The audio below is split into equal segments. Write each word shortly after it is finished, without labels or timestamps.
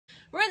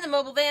We're in the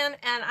mobile van,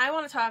 and I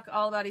want to talk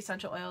all about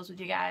essential oils with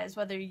you guys,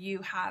 whether you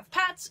have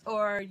pets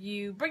or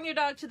you bring your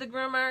dog to the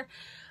groomer.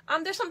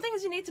 There's some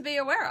things you need to be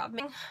aware of.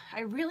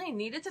 I really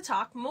needed to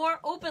talk more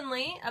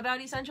openly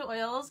about essential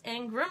oils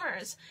and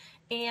groomers,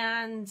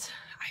 and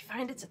I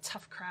find it's a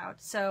tough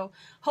crowd. So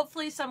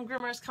hopefully some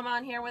groomers come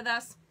on here with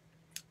us.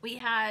 We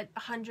had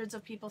hundreds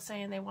of people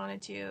saying they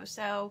wanted to,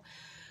 so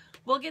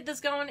we'll get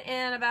this going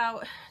in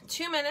about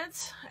 2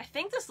 minutes. I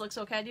think this looks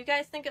okay. Do you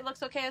guys think it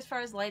looks okay as far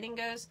as lighting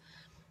goes?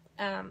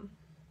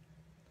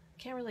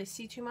 Can't really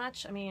see too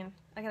much. I mean,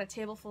 I got a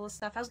table full of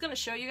stuff. I was going to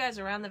show you guys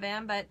around the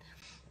van, but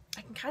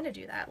I can kind of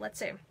do that. Let's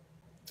see.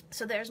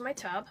 So there's my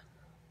tub,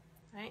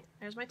 right?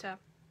 There's my tub.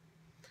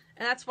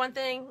 And that's one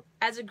thing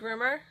as a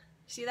groomer,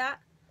 see that?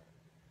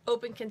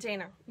 Open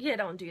container. You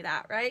don't do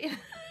that, right?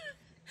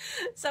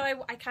 So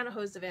I kind of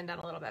hosed the van down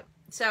a little bit.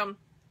 So,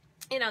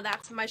 you know,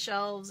 that's my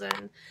shelves.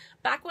 And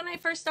back when I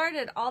first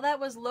started, all that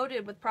was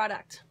loaded with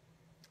product.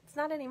 It's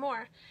not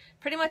anymore.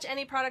 Pretty much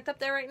any product up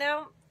there right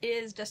now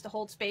is just to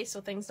hold space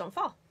so things don't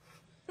fall.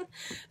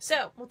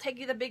 So we'll take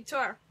you the big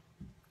tour.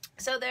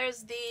 So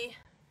there's the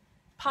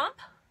pump,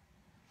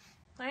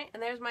 right?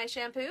 And there's my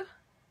shampoo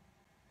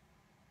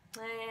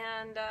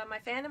and my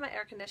fan and my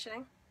air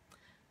conditioning.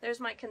 There's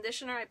my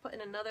conditioner I put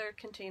in another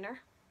container,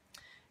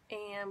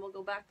 and we'll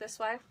go back this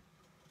way.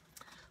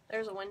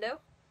 There's a window.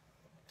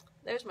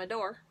 There's my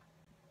door.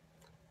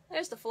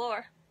 There's the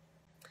floor.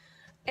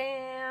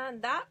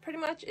 And that pretty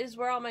much is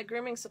where all my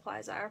grooming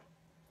supplies are.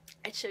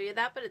 I'd show you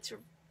that, but it's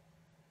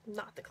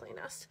not the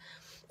cleanest.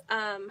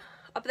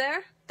 Up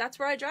there, that's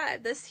where I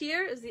drive. This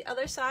here is the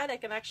other side. I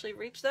can actually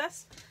reach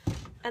this.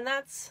 And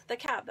that's the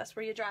cab. That's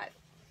where you drive.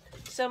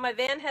 So my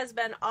van has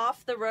been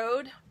off the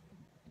road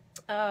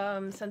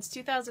since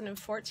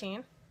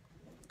 2014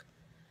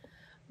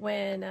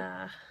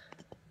 when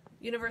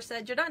Universe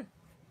said, "You're done."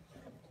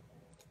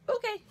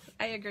 Okay,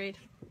 I agreed.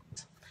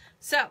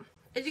 So,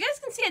 as you guys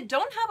can see, I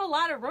don't have a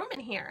lot of room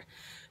in here.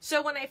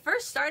 So when I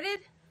first started,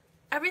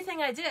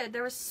 everything I did,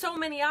 there were so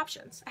many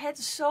options. I had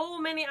so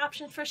many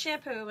options for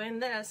shampoo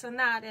and this and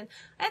that, and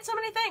I had so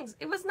many things.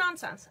 It was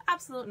nonsense,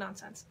 absolute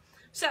nonsense.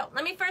 So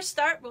let me first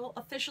start. We'll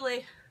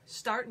officially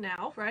start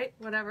now, right?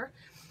 Whatever.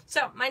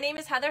 So my name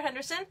is Heather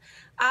Henderson.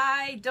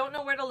 I don't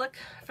know where to look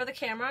for the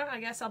camera. I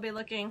guess I'll be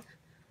looking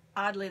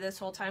oddly this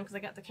whole time because I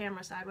got the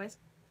camera sideways.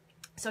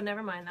 So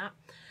never mind that.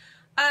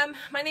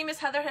 My name is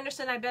Heather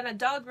Henderson. I've been a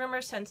dog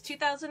groomer since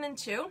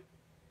 2002,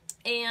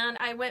 and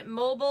I went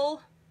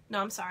mobile. No,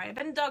 I'm sorry. I've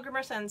been a dog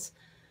groomer since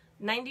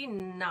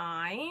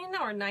 99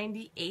 or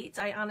 98.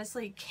 I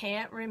honestly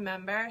can't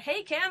remember.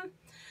 Hey, Kim.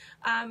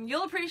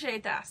 You'll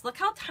appreciate this. Look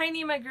how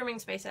tiny my grooming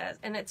space is,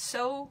 and it's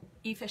so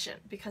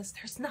efficient because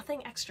there's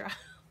nothing extra.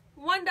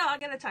 One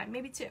dog at a time,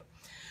 maybe two.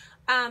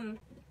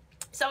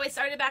 So I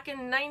started back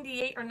in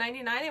 98 or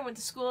 99. I went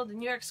to school, the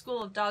New York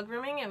School of Dog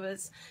Grooming. It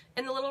was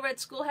in the Little Red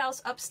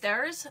Schoolhouse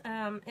upstairs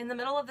in the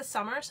middle of the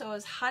summer, so it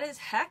was hot as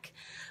heck.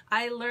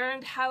 I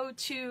learned how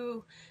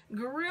to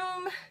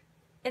groom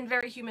in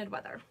very humid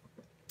weather.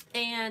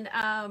 And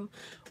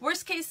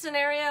worst case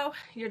scenario,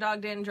 your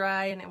dog didn't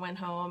dry and it went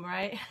home,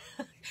 right?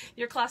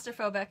 You're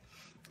claustrophobic.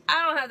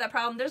 I don't have that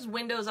problem. There's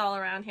windows all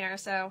around here,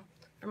 so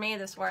for me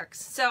this works.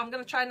 So I'm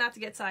going to try not to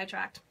get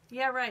sidetracked.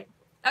 Yeah, right.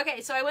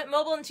 Okay, so I went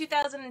mobile in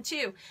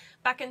 2002.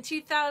 Back in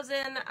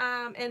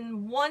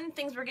 2001,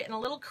 things were getting a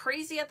little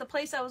crazy at the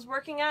place I was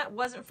working at. It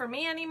wasn't for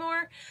me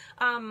anymore.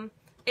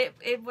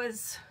 It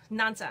was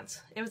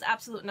nonsense. It was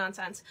absolute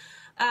nonsense.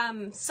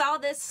 Saw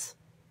this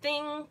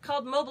thing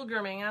called mobile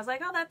grooming, and I was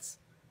like, oh, that's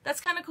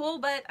kind of cool,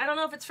 but I don't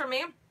know if it's for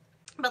me.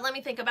 But let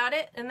me think about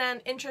it. And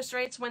then interest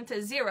rates went to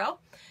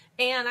 0,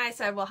 and I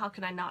said, well, how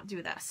can I not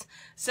do this?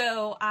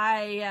 So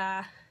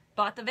I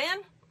bought the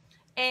van,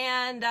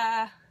 and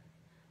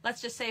let's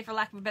just say, for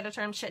lack of a better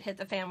term, shit hit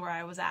the fan where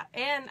I was at,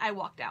 and I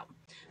walked out.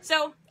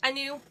 So I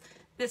knew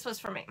this was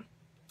for me.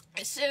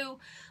 So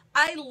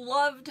I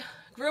loved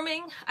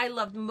grooming. I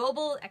loved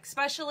mobile,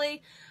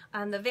 especially.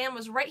 The van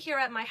was right here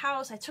at my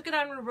house. I took it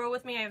on the road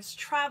with me. I was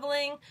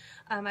traveling.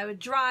 I would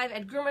drive.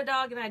 I'd groom a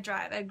dog and I'd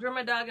drive. I'd groom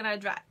a dog and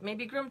I'd drive.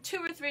 Maybe groom 2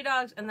 or 3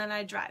 dogs and then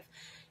I'd drive.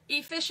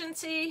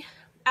 Efficiency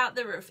out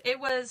the roof. It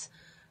was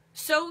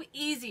so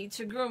easy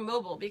to groom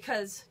mobile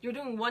because you're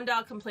doing one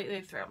dog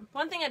completely through.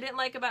 One thing I didn't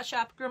like about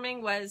shop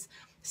grooming was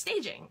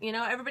staging. You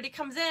know, everybody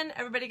comes in,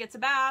 everybody gets a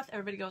bath,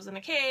 everybody goes in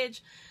a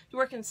cage. You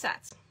work in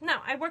sets. No,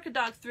 I work a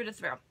dog through to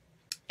through.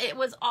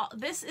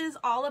 This is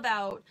all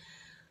about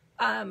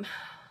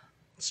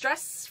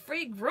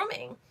stress-free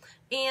grooming.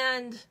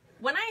 And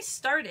when I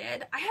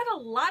started, I had a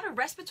lot of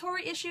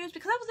respiratory issues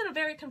because I was in a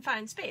very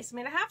confined space. I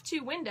mean, I have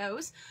 2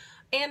 windows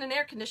and an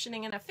air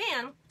conditioning and a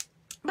fan,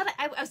 but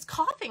I was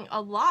coughing a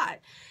lot,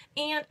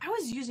 and I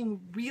was using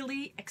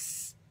really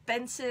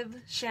expensive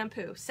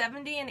shampoo,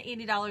 $70 and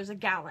 $80 a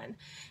gallon.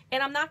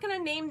 And I'm not going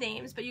to name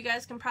names, but you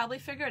guys can probably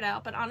figure it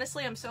out. But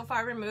honestly, I'm so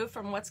far removed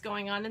from what's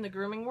going on in the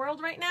grooming world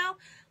right now,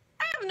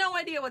 I have no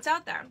idea what's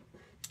out there.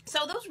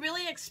 So those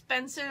really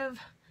expensive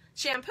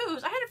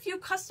shampoos, I had a few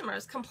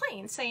customers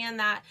complain saying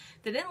that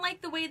they didn't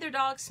like the way their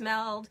dog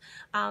smelled,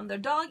 their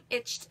dog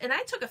itched, and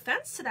I took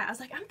offense to that. I was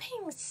like, I'm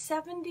paying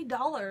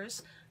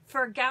 $70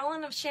 for a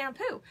gallon of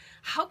shampoo.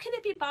 How can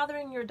it be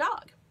bothering your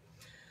dog?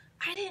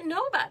 I didn't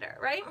know better,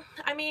 right?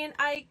 I mean,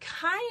 I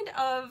kind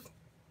of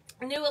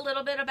knew a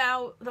little bit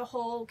about the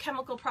whole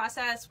chemical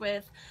process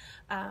with,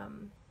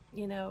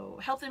 you know,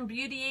 health and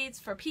beauty aids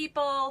for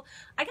people.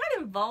 I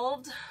got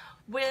involved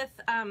with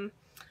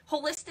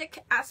holistic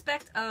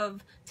aspect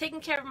of taking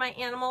care of my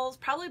animals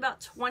probably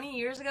about 20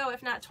 years ago,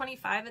 if not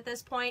 25 at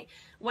this point,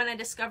 when I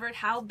discovered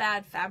how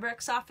bad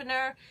fabric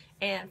softener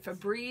and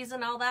Febreze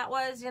and all that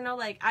was. You know,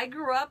 like, I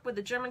grew up with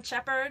a German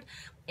Shepherd,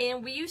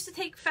 and we used to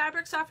take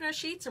fabric softener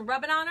sheets and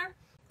rub it on her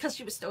because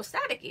she was so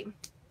staticky.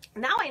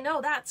 Now I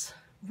know that's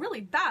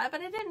really bad,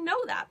 but I didn't know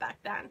that back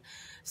then.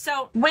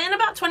 So when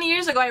about 20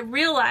 years ago I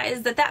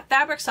realized that that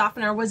fabric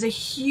softener was a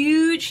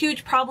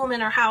huge problem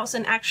in our house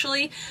and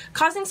actually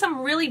causing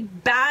some really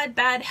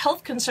bad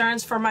health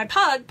concerns for my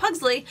pug,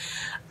 Pugsley,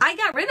 I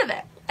got rid of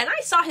it. And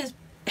I saw his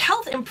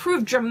health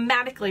improve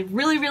dramatically,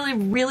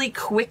 really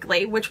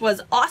quickly, which was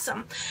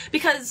awesome,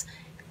 because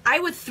I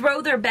would throw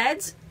their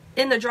beds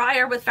in the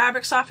dryer with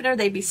fabric softener.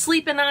 They'd be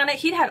sleeping on it.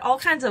 He'd had all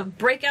kinds of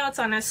breakouts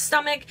on his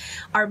stomach,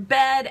 our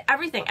bed,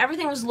 everything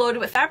was loaded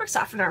with fabric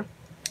softener.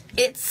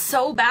 It's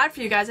so bad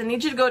for you guys. I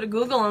need you to go to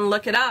Google and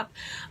look it up.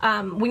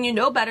 When you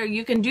know better,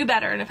 you can do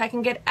better. And if I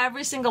can get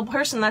every single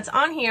person that's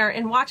on here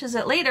and watches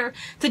it later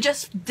to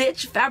just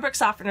ditch fabric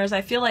softeners,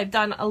 I feel I've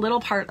done a little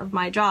part of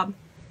my job.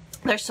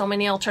 There's so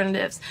many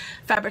alternatives.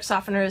 Fabric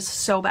softener is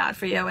so bad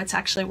for you. It's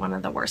actually one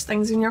of the worst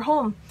things in your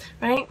home,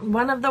 right?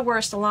 One of the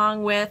worst,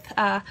 along with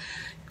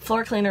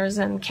floor cleaners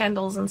and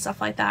candles and stuff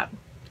like that.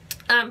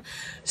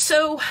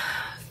 So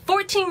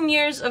 14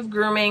 years of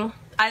grooming,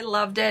 I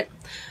loved it,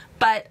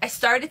 but I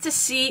started to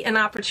see an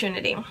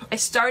opportunity. I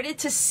started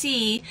to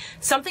see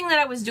something that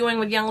I was doing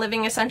with Young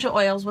Living essential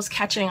oils was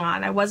catching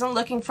on. I wasn't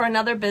looking for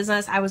another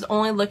business. I was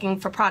only looking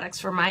for products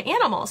for my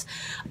animals.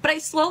 But I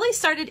slowly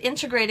started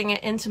integrating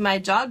it into my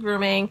dog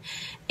grooming,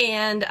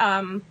 and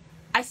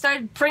I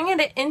started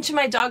bringing it into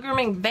my dog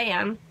grooming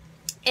van.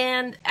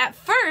 And at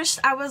first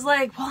I was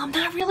like, well, I'm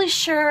not really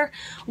sure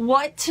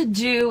what to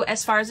do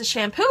as far as a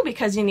shampoo,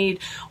 because you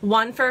need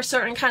one for a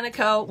certain kind of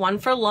coat, one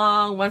for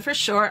long, one for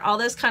short, all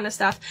this kind of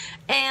stuff.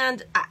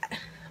 And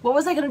what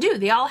was I going to do?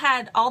 They all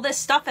had all this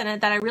stuff in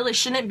it that I really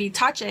shouldn't be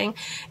touching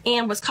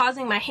and was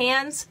causing my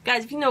hands.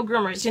 Guys, if you know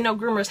groomers, you know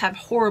groomers have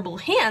horrible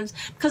hands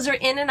because they're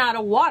in and out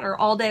of water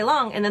all day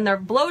long, and then they're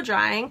blow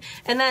drying,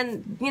 and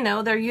then, you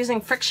know, they're using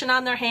friction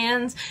on their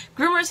hands.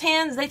 Groomers'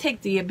 hands, they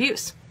take the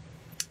abuse.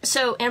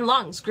 So, and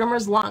lungs,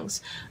 groomers'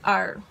 lungs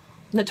are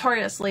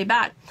notoriously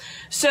bad.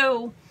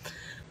 So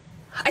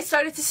I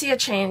started to see a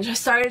change. I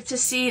started to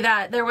see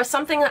that there was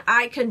something that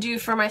I could do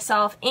for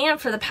myself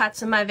and for the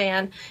pets in my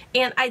van,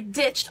 and I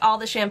ditched all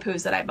the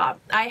shampoos that I bought.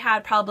 I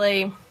had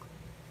probably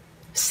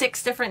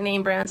 6 different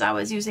name brands I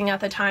was using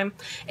at the time,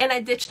 and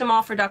I ditched them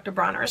all for Dr.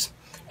 Bronner's.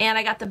 And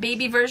I got the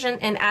baby version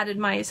and added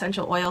my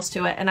essential oils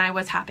to it, and I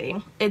was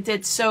happy. It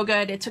did so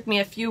good. It took me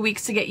a few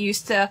weeks to get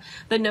used to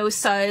the nose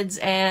suds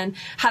and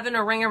having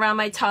a ring around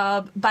my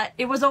tub, but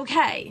it was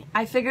okay.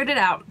 I figured it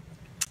out.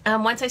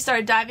 Once I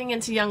started diving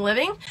into Young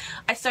Living,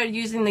 I started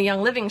using the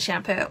Young Living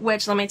shampoo,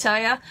 which, let me tell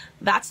you,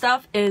 that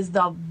stuff is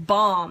the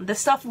bomb. This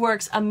stuff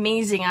works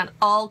amazing on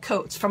all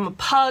coats, from a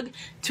pug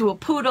to a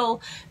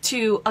poodle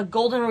to a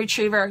golden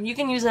retriever. You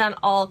can use it on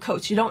all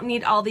coats. You don't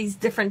need all these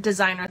different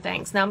designer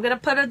things. Now, I'm going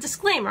to put a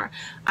disclaimer.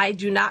 I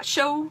do not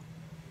show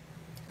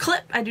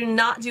clip. I do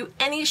not do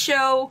any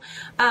show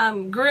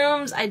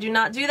grooms. I do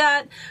not do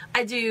that.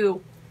 I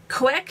do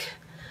quick,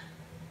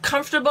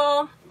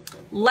 comfortable,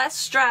 less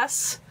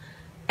stress,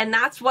 and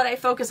that's what I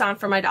focus on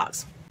for my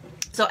dogs.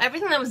 So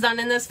everything that was done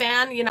in this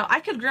van, you know, I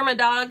could groom a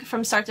dog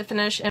from start to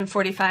finish in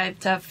 45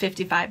 to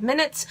 55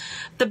 minutes.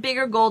 The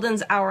bigger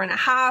Goldens, hour and a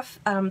half,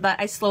 but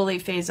I slowly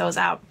phase those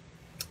out.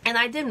 And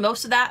I did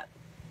most of that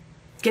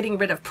getting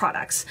rid of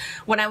products.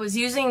 When I was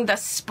using the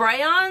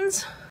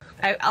spray-ons,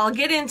 I'll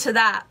get into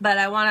that, but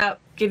I want to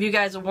give you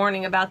guys a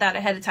warning about that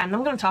ahead of time.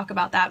 I'm going to talk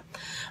about that.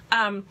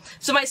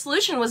 So my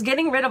solution was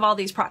getting rid of all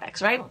these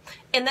products, right?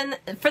 And then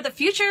for the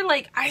future,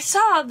 like, I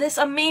saw this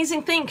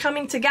amazing thing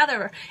coming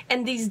together,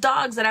 and these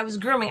dogs that I was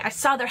grooming, I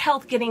saw their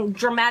health getting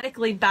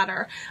dramatically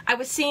better. I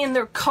was seeing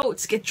their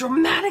coats get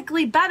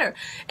dramatically better.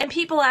 And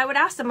people, I would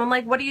ask them, I'm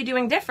like, what are you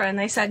doing different? And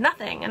they said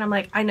nothing. And I'm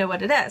like, I know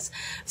what it is.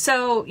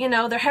 So, you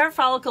know, their hair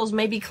follicles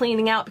may be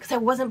cleaning out because I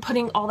wasn't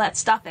putting all that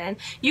stuff in.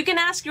 You can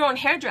ask your own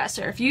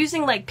hairdresser. If you're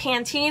using like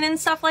Pantene and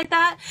stuff like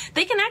that,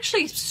 they can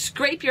actually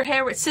scrape your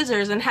hair with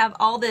scissors and have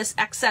all this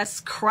excess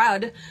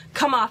crud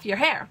come off your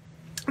hair.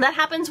 That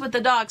happens with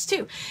the dogs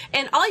too.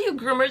 And all you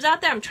groomers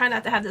out there, I'm trying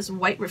not to have this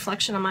white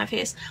reflection on my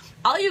face.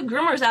 All you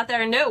groomers out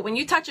there know when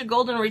you touch a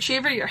golden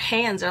retriever, your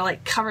hands are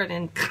like covered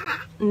in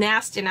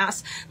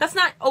nastiness. That's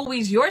not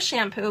always your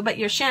shampoo, but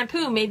your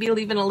shampoo may be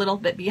leaving a little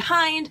bit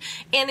behind,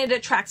 and it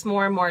attracts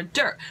more and more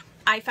dirt.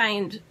 I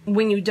find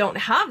when you don't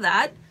have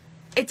that,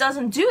 it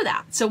doesn't do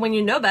that. So when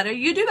you know better,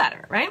 you do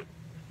better, right?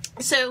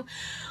 So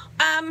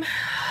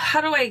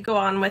how do I go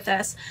on with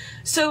this?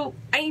 So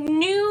I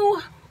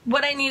knew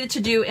what I needed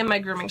to do in my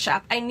grooming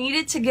shop. I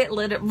needed to get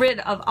rid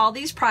of all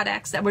these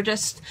products that were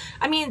just,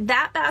 I mean,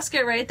 that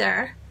basket right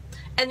there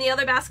and the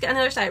other basket on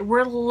the other side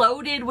were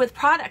loaded with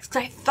products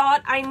because I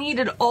thought I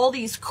needed all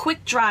these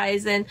quick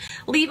dries and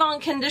leave-on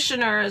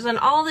conditioners and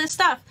all this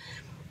stuff.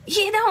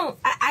 You know,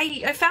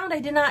 I found I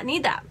did not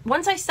need that.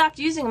 Once I stopped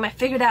using them, I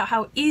figured out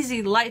how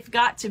easy life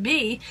got to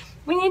be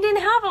when you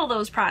didn't have all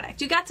those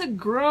products. You got to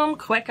groom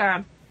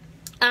quicker.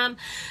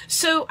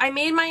 So I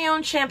made my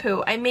own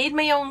shampoo. I made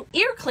my own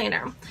ear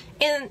cleaner.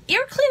 And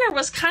ear cleaner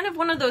was kind of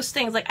one of those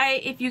things. Like,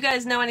 if you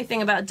guys know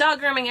anything about dog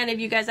grooming, any of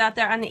you guys out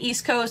there on the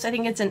East Coast, I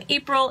think it's in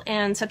April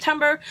and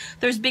September,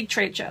 there's big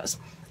trade shows.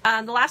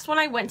 The last one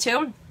I went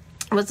to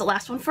was the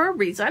last one for a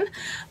reason.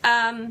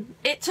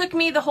 It took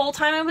me the whole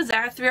time I was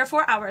there, 3 or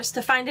 4 hours,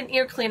 to find an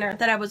ear cleaner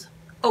that I was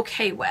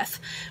okay with.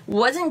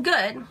 Wasn't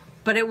good,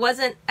 but it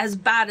wasn't as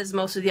bad as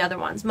most of the other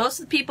ones. Most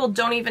of the people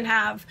don't even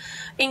have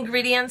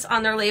ingredients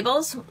on their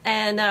labels,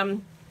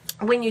 and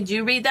when you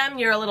do read them,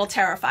 you're a little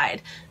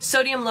terrified.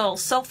 Sodium Laurel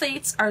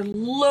Sulfates are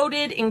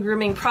loaded in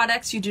grooming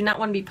products. You do not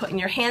want to be putting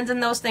your hands in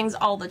those things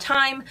all the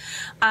time.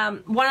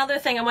 One other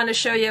thing I want to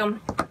show you,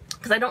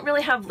 because I don't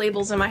really have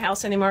labels in my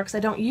house anymore because I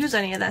don't use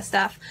any of that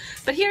stuff.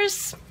 But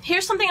here's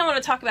something I want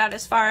to talk about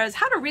as far as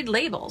how to read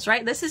labels,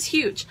 right? This is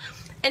huge.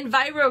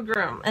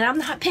 EnviroGroom, and I'm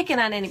not picking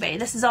on anybody.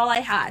 This is all I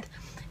had.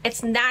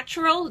 It's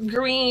natural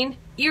green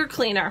ear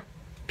cleaner.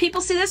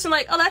 People see this and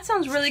like, oh, that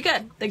sounds really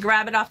good. They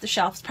grab it off the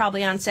shelf. It's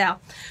probably on sale.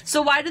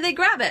 So why do they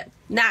grab it?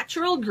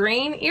 Natural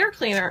green ear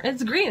cleaner.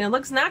 It's green. It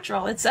looks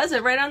natural. It says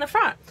it right on the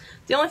front.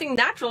 The only thing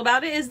natural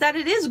about it is that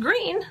it is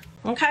green.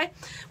 Okay.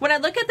 When I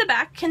look at the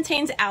back,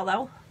 contains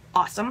aloe.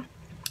 Awesome.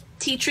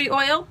 Tea tree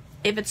oil,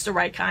 if it's the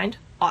right kind.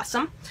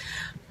 Awesome.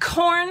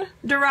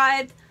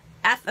 Corn-derived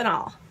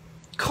ethanol.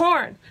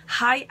 Corn,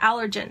 high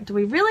allergen. Do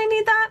we really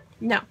need that?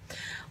 No.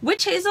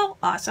 Witch hazel,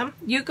 awesome.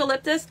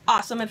 Eucalyptus,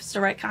 awesome if it's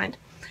the right kind.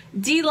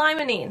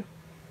 D-limonene.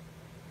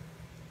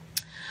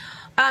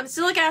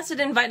 Silic acid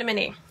and vitamin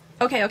E.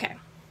 Okay.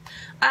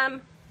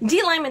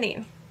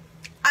 D-limonene.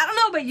 I don't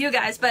know about you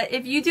guys, but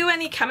if you do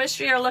any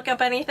chemistry or look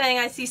up anything,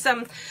 I see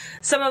some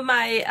of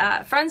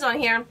my friends on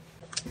here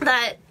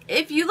that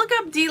if you look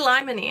up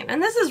D-limonene,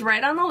 and this is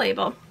right on the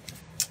label,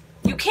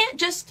 you can't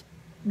just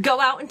go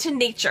out into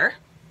nature,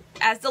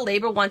 as the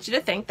label wants you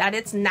to think, that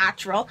it's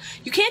natural.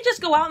 You can't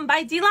just go out and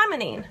buy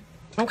D-limonene,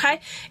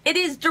 okay? It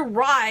is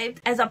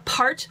derived as a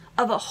part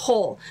of a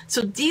whole.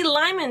 So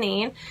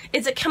D-limonene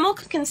is a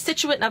chemical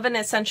constituent of an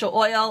essential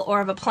oil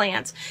or of a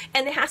plant,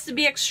 and it has to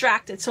be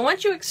extracted. So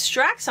once you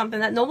extract something,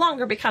 that no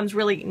longer becomes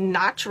really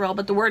natural,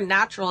 but the word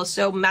natural is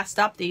so messed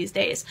up these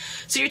days.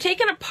 So you're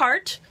taking a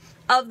part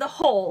of the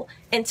whole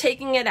and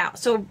taking it out.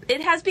 So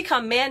it has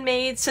become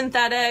man-made,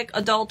 synthetic,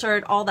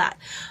 adulterated, all that.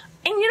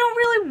 And you don't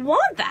really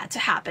want that to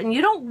happen.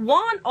 You don't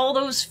want all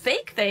those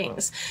fake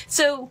things.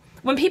 So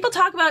when people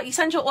talk about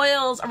essential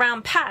oils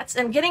around pets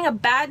and getting a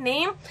bad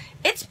name,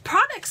 it's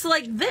products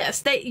like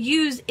this that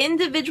use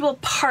individual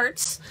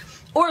parts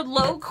or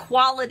low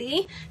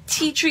quality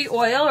tea tree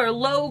oil or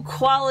low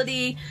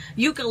quality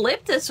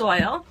eucalyptus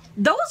oil.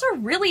 Those are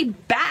really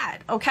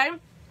bad, okay?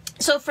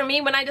 So for me,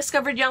 when I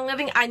discovered Young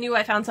Living, I knew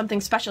I found something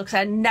special because I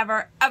had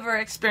never, ever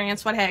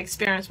experienced what I had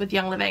experienced with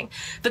Young Living.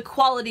 The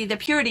quality, the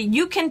purity.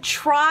 You can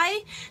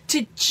try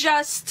to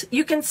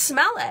you can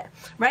smell it,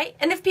 right?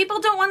 And if people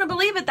don't want to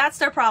believe it, that's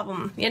their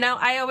problem. You know,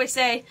 I always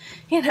say,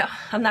 you know,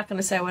 I'm not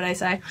going to say what I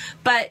say,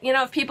 but, you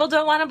know, if people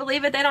don't want to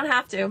believe it, they don't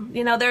have to.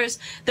 You know, there's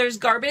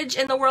garbage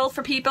in the world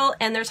for people,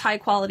 and there's high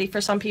quality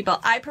for some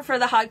people. I prefer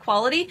the high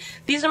quality.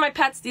 These are my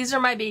pets. These are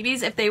my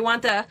babies. If they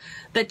want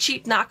the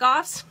cheap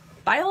knockoffs,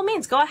 by all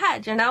means, go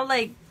ahead, you know,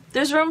 like,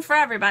 there's room for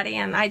everybody,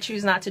 and I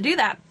choose not to do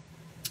that.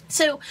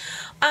 So,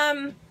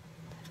 like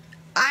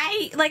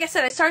I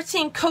said, I started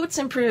seeing coats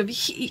improve,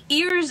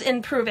 ears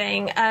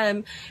improving,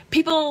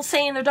 people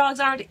saying their dogs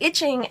aren't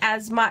itching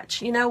as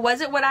much, you know.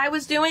 Was it what I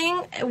was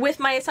doing with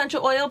my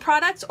essential oil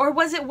products, or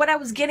was it what I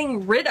was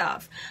getting rid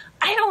of?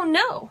 I don't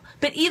know,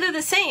 but either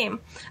the same.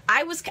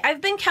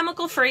 I've been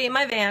chemical free in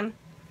my van.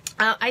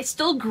 I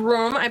still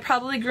groom. I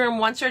probably groom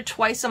once or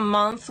twice a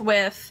month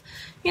with,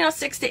 you know,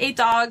 6 to 8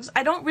 dogs.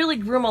 I don't really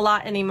groom a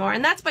lot anymore,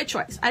 and that's by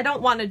choice. I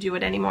don't want to do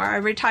it anymore. I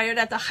retired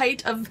at the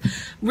height of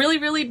really,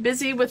 really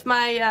busy with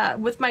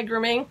my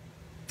grooming,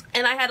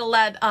 and I had to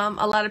let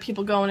a lot of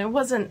people go, and it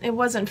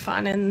wasn't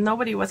fun, and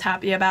nobody was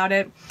happy about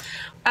it.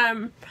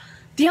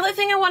 The other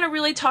thing I want to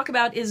really talk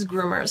about is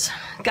groomers.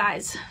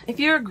 Guys,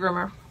 if you're a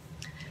groomer,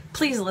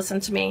 please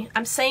listen to me.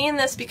 I'm saying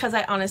this because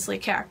I honestly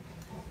care.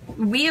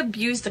 We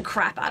abuse the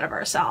crap out of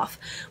ourselves.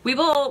 We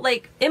will,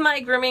 like, in my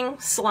grooming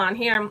salon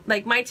here,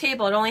 like, my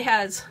table, it only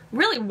has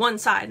really one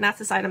side, and that's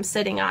the side I'm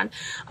sitting on.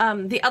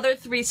 The other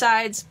 3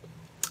 sides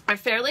are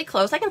fairly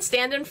close. I can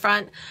stand in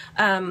front,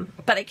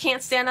 but I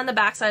can't stand on the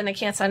back side, and I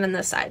can't stand on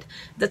this side.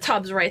 The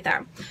tub's right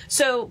there.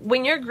 So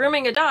when you're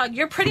grooming a dog,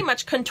 you're pretty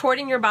much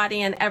contorting your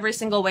body in every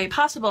single way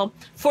possible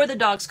for the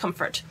dog's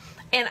comfort.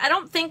 And I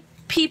don't think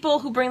people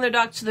who bring their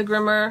dog to the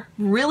groomer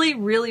really,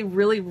 really,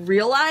 really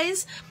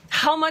realize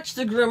how much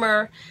the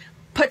groomer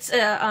puts,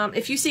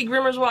 if you see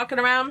groomers walking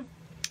around,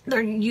 they're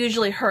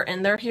usually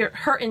hurting. They're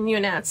hurting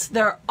units.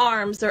 Their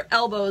arms, their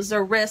elbows,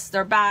 their wrists,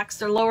 their backs,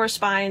 their lower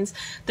spines,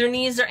 their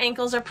knees, their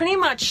ankles are pretty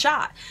much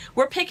shot.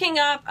 We're picking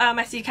up,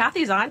 I see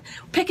Kathy's on,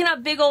 picking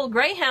up big old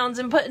greyhounds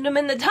and putting them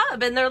in the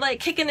tub, and they're like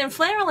kicking and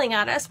flailing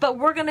at us, but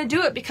we're going to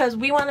do it because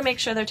we want to make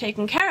sure they're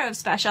taken care of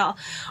special.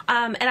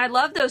 And I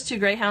love those 2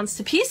 greyhounds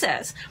to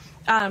pieces.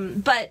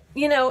 But,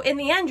 you know, in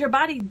the end, your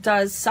body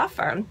does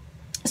suffer.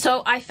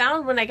 So I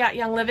found when I got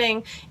Young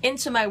Living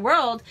into my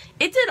world,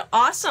 it did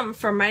awesome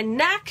for my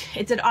neck.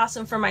 It did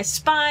awesome for my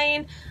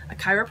spine. A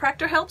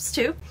chiropractor helps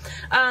too.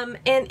 And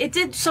it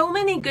did so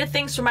many good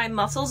things for my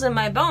muscles and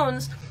my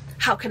bones.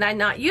 How could I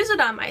not use it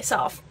on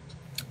myself?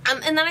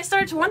 And then I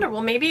started to wonder,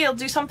 well, maybe it'll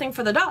do something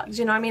for the dogs.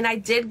 You know, I mean, I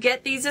did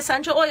get these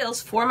essential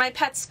oils for my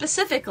pets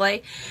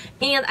specifically,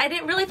 and I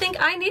didn't really think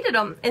I needed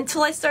them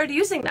until I started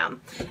using them.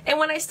 And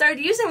when I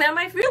started using them,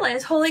 I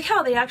realized, holy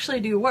cow, they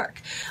actually do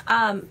work.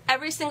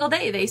 Every single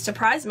day, they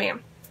surprise me.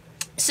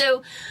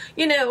 So,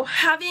 you know,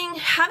 having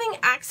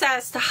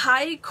access to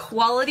high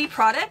quality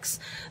products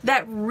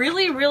that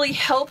really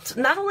helped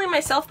not only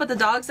myself, but the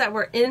dogs that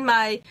were in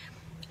my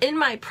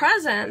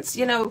presence,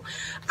 you know,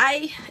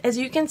 as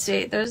you can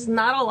see, there's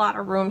not a lot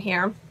of room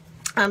here.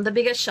 The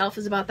biggest shelf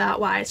is about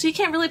that wide, so you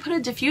can't really put a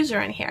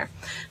diffuser in here.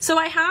 So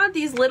I had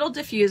these little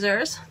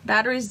diffusers.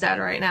 Battery's dead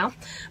right now,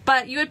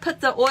 but you would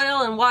put the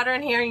oil and water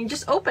in here and you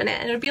just open it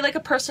and it would be like a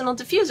personal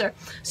diffuser.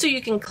 So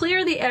you can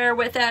clear the air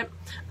with it.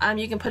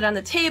 You can put it on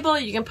the table,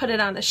 you can put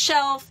it on the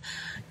shelf,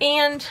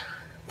 and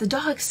the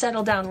dogs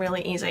settle down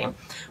really easy.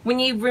 When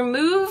you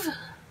remove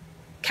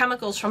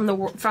chemicals from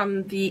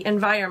the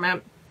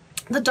environment,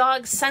 the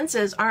dog's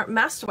senses aren't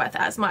messed with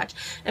as much.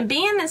 And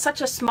being in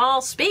such a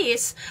small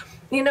space,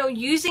 you know,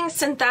 using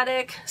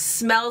synthetic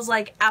smells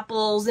like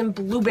apples and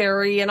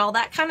blueberry and all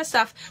that kind of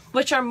stuff,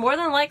 which are more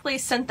than likely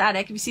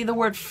synthetic. If you see the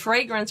word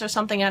fragrance or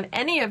something on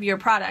any of your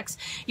products,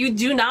 you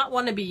do not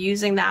want to be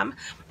using them.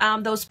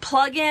 Those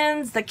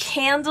plug-ins, the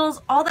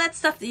candles, all that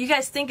stuff that you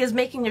guys think is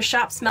making your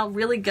shop smell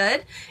really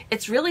good,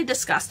 it's really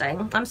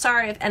disgusting. I'm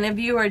sorry if any of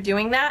you are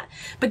doing that,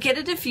 but get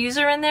a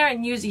diffuser in there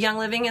and use Young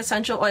Living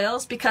essential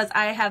oils, because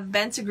I have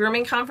been to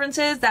grooming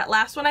conferences. That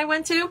last one I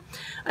went to,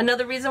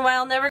 another reason why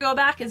I'll never go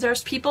back is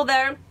there's people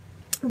there,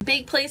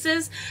 big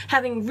places,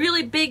 having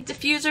really big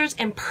diffusers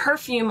and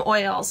perfume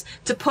oils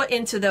to put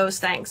into those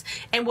things.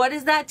 And what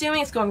is that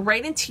doing? It's going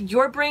right into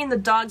your brain, the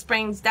dog's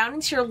brains, down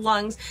into your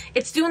lungs.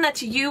 It's doing that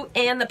to you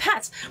and the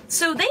pets.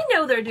 So they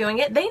know they're doing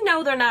it. They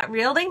know they're not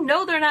real. They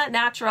know they're not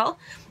natural.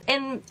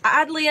 And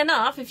oddly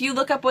enough, if you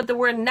look up what the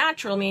word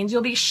natural means,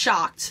 you'll be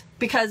shocked,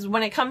 because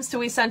when it comes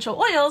to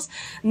essential oils,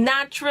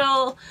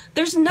 natural,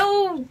 there's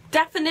no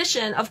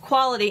definition of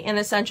quality in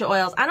essential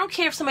oils. I don't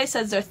care if somebody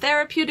says they're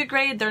therapeutic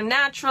grade, they're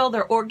natural,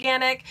 they're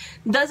organic,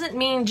 doesn't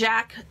mean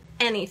jack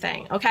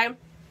anything, okay?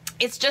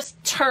 It's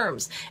just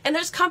terms. And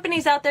there's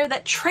companies out there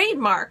that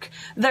trademark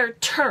their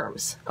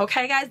terms.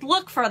 Okay, guys,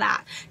 look for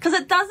that, because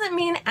it doesn't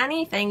mean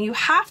anything. You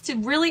have to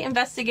really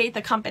investigate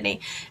the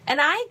company. And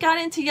I got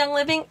into Young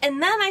Living,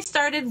 and then I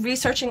started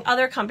researching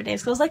other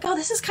companies. I was like, oh,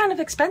 this is kind of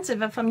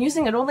expensive. If I'm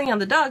using it only on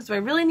the dogs, do I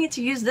really need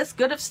to use this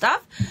good of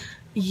stuff?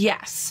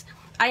 Yes.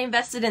 I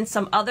invested in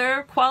some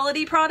other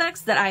quality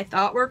products that I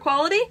thought were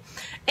quality,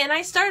 and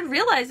I started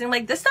realizing,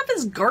 like, this stuff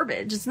is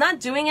garbage. It's not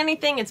doing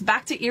anything. It's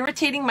back to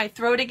irritating my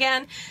throat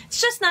again. It's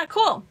just not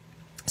cool.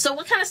 So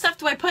what kind of stuff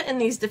do I put in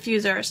these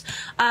diffusers?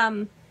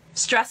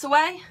 Stress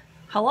Away.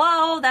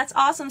 Hello, that's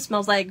awesome.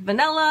 Smells like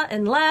vanilla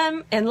and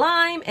lime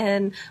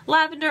and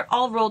lavender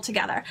all rolled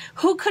together.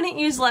 Who couldn't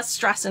use less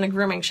stress in a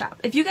grooming shop?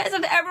 If you guys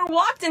have ever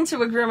walked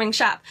into a grooming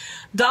shop,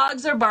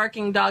 dogs are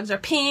barking, dogs are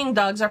peeing,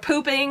 dogs are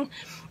pooping.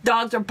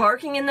 Dogs are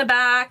barking in the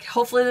back.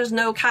 Hopefully there's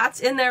no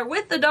cats in there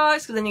with the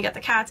dogs, because then you get the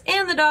cats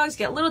and the dogs, you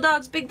get little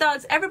dogs, big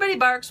dogs, everybody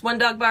barks, one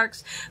dog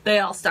barks, they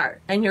all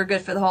start, and you're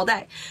good for the whole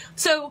day.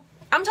 So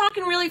I'm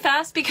talking really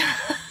fast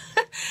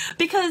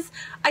because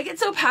I get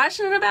so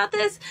passionate about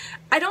this.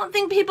 I don't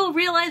think people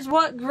realize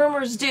what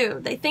groomers do.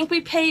 They think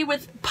we pay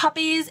with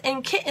puppies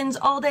and kittens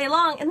all day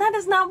long, and that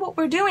is not what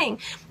we're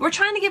doing. We're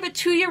trying to give a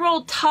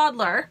 2-year-old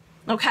toddler,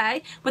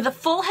 okay, with a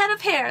full head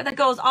of hair that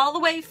goes all the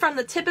way from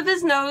the tip of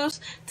his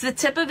nose to the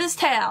tip of his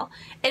tail,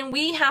 and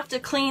we have to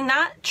clean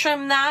that,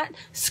 trim that,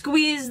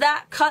 squeeze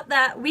that, cut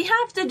that. We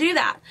have to do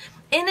that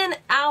in an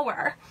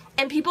hour,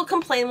 and people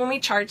complain when we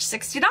charge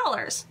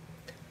 $60.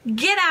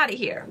 Get out of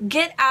here.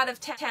 Get out of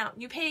town.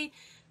 You pay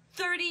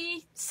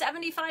 $30,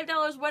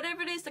 $75,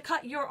 whatever it is to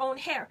cut your own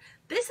hair.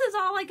 This is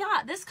all I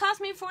got. This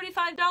cost me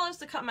 $45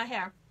 to cut my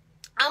hair.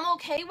 I'm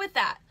okay with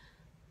that.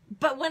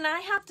 But when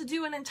I have to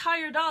do an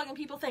entire dog and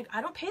people think,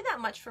 I don't pay that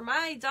much for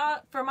my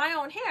dog, for my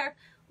own hair,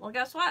 well,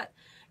 guess what?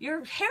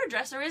 Your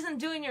hairdresser isn't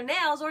doing your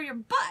nails or your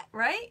butt,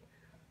 right?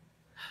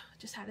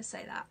 Just had to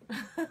say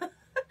that.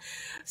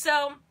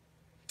 So,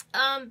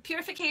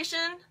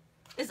 purification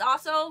is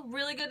also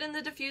really good in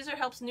the diffuser,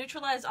 helps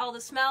neutralize all the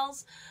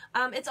smells.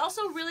 It's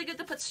also really good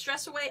to put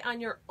Stress Away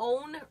on your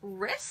own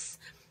wrists.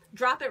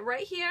 Drop it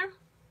right here,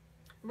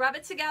 rub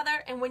it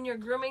together, and when you're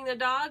grooming the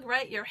dog,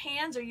 right, your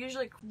hands are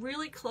usually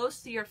really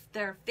close to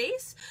their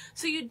face,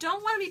 so you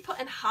don't want to be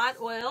putting hot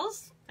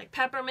oils like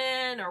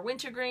peppermint or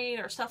wintergreen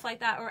or stuff like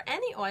that, or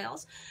any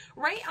oils,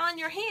 right on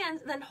your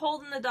hands, then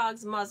holding the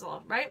dog's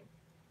muzzle, right?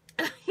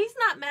 He's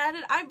not mad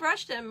at, I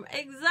brushed him,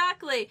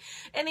 exactly,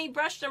 and he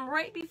brushed him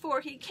right before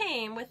he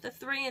came with the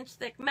 3-inch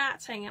thick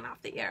mats hanging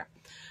off the ear.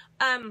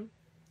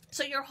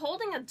 So you're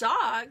holding a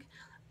dog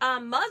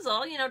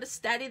muzzle, you know, to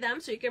steady them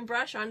so you can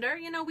brush under.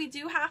 You know, we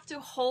do have to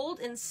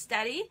hold and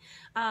steady.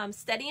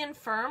 Steady and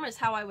firm is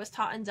how I was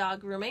taught in dog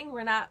grooming.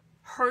 We're not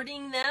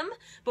hurting them,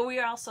 but we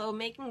are also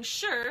making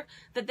sure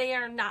that they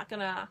are not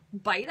gonna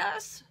bite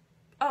us.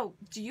 Oh,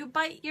 do you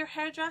bite your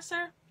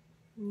hairdresser?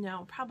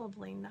 No,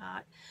 probably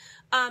not.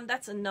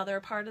 That's another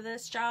part of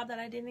this job that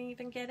I didn't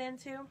even get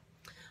into.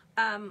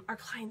 Our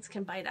clients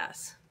can bite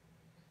us.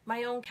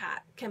 My own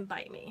cat can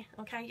bite me.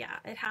 Okay, yeah,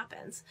 it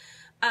happens.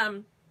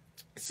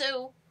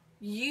 So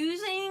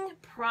using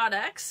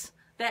products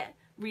that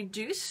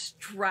reduce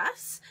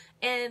stress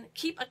and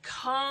keep a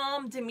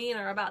calm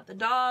demeanor about the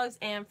dogs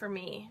and for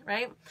me,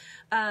 right?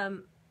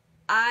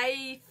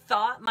 I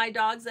thought my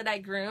dogs that I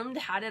groomed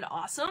had it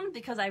awesome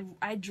because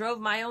I drove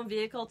my own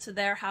vehicle to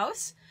their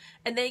house,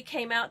 and they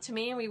came out to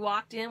me and we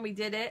walked in, we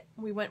did it,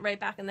 we went right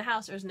back in the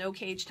house. There was no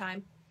cage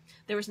time.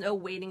 There was no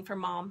waiting for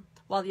mom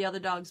while the other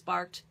dogs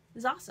barked. It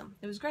was awesome.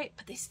 It was great,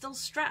 but they still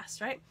stress,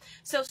 right?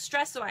 So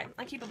stress away.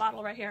 I keep a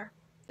bottle right here.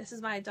 This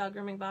is my dog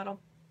grooming bottle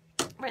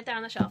right there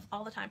on the shelf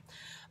all the time.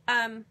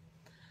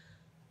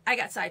 I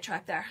got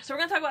sidetracked there. So we're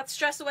going to talk about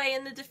stress away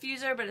in the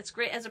diffuser, but it's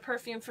great as a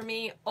perfume for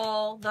me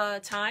all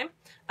the time.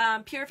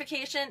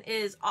 Purification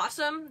is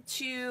awesome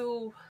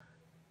to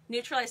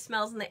neutralize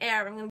smells in the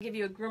air. I'm going to give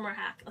you a groomer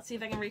hack. Let's see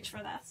if I can reach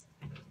for this.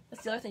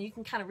 That's the other thing. You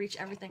can kind of reach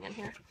everything in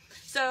here.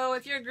 So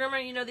if you're a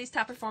groomer, you know these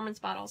top performance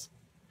bottles.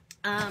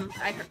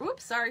 I heard,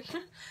 oops, sorry.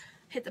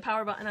 Hit the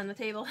power button on the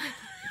table.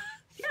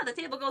 Yeah, the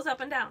table goes up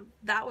and down.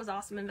 That was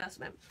awesome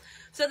investment.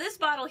 So this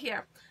bottle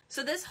here,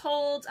 so this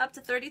holds up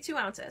to 32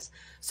 ounces.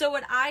 So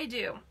what I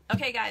do,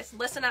 okay guys,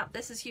 listen up,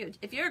 this is huge.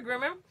 If you're a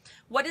groomer,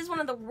 what is one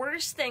of the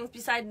worst things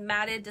besides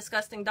matted,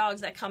 disgusting dogs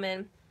that come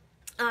in?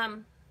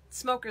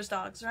 Smokers'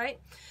 dogs, right?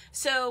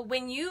 So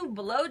when you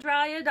blow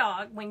dry a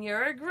dog, when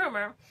you're a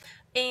groomer,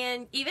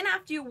 and even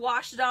after you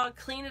wash the dog,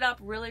 clean it up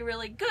really,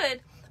 really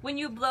good, when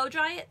you blow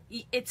dry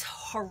it, it's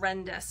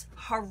horrendous.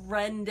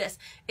 Horrendous.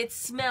 It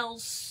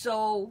smells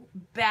so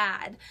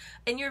bad.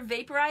 And you're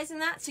vaporizing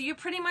that, so you're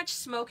pretty much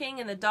smoking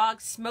and the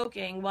dog's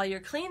smoking while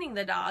you're cleaning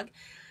the dog.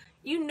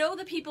 You know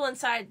the people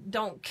inside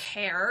don't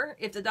care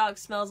if the dog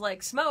smells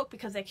like smoke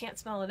because they can't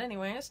smell it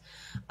anyways.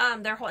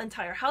 Their whole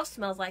entire house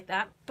smells like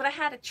that. But I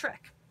had a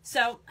trick.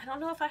 So I don't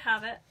know if I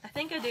have it. I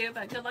think I do,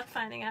 but good luck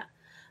finding it.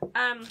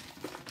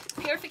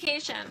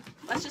 Purification.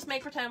 Let's just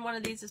make pretend one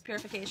of these is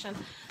purification.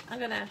 I'm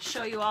going to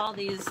show you all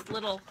these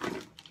little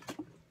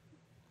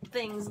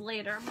things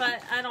later,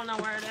 but I don't know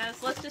where it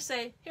is. Let's just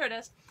say, here it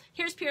is.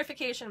 Here's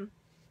purification.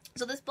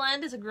 So this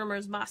blend is a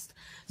groomer's must.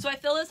 So I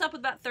fill this up with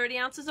about 30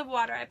 ounces of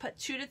water. I put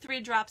 2 to 3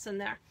 drops in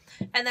there,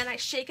 and then I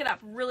shake it up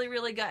really,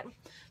 really good.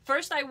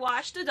 First, I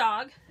wash the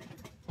dog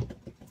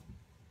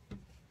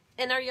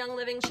in our Young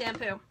Living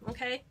shampoo,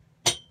 okay?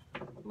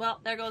 Well,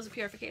 there goes the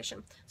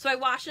purification. So I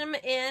wash them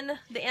in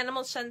the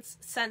Animal Sense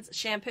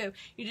shampoo.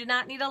 You do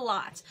not need a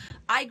lot.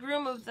 I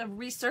groom with a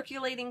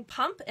recirculating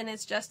pump, and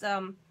it's just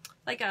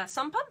like a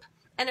sump pump,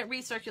 and it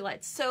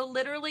recirculates. So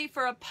literally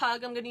for a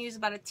pug, I'm going to use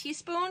about a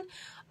teaspoon,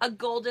 a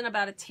golden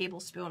about a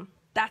tablespoon.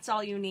 That's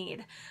all you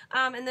need.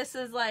 And this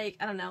is like,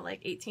 I don't know,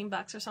 like 18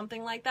 bucks or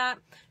something like that.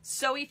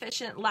 So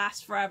efficient,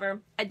 lasts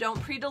forever. I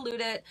don't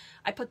pre-dilute it.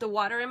 I put the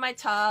water in my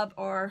tub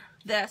or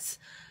this.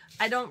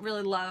 I don't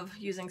really love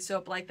using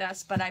soap like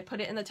this, but I put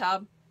it in the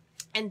tub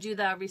and do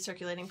the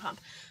recirculating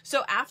pump.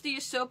 So after you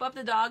soap up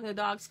the dog and the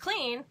dog's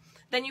clean,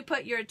 then you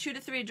put your 2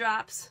 to 3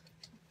 drops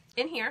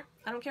in here.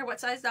 I don't care what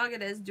size dog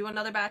it is. Do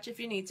another batch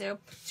if you need to.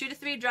 2 to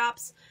 3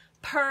 drops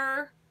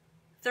per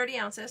 30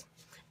 ounces.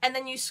 And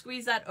then you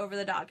squeeze that over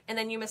the dog. And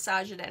then you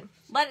massage it in.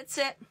 Let it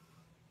sit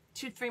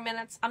 2 to 3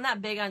 minutes. I'm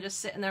not big on just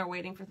sitting there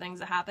waiting for things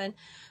to happen.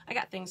 I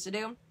got things to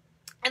do.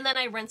 And then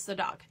I rinse the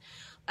dog.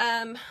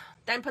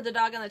 Then put the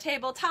dog on the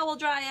table, towel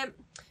dry it,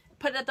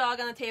 put the dog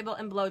on the table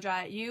and blow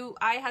dry it.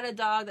 I had a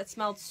dog that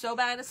smelled so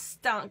bad it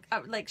stunk.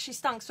 Like she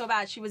stunk so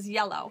bad, she was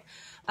yellow.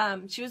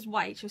 She was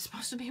white. She was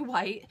supposed to be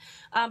white,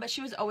 but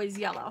she was always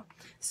yellow.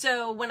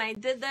 So when I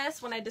did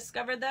this, when I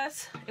discovered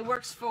this, it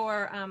works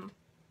for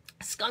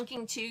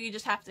skunking too. You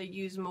just have to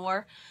use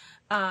more.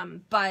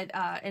 And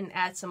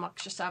add some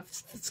extra stuff.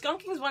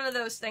 Skunking is one of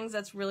those things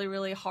that's really,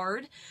 really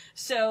hard.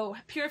 So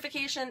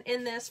purification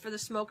in this for the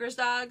smokers'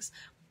 dogs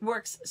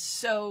works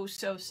so,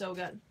 so, so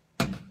good.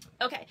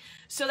 Okay,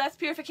 so that's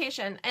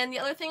purification. And the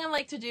other thing I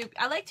like to do,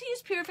 I like to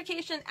use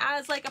purification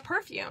as like a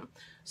perfume.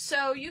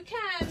 So you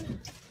can,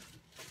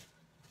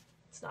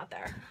 it's not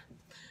there.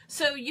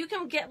 So you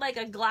can get like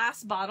a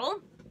glass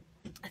bottle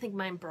I think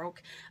mine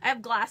broke. I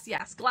have glass,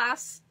 yes,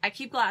 glass. I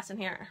keep glass in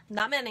here.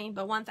 Not many,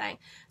 but one thing.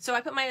 So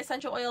I put my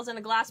essential oils in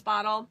a glass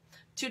bottle,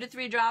 2 to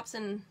 3 drops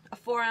in a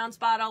 4-ounce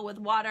bottle with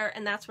water,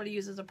 and that's what I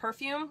use as a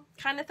perfume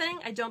kind of thing.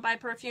 I don't buy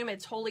perfume.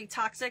 It's wholly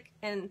toxic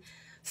and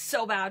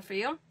so bad for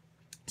you.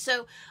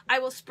 So I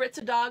will spritz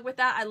a dog with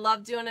that. I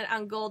love doing it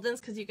on Goldens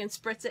because you can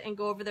spritz it and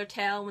go over their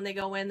tail when they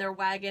go in, they're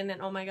wagging,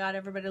 and oh my god,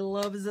 everybody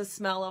loves the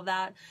smell of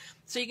that.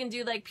 So you can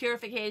do like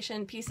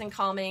purification, peace and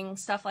calming,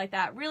 stuff like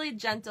that. Really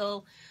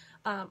gentle,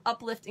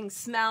 uplifting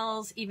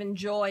smells. Even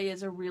joy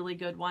is a really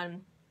good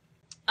one.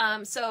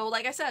 So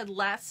like I said,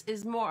 less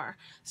is more.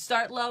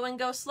 Start low and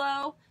go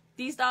slow.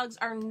 These dogs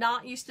are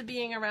not used to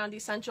being around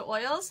essential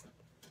oils.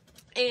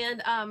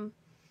 And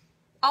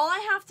all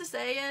I have to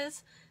say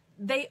is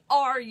they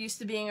are used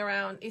to being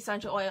around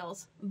essential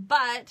oils,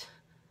 but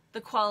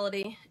the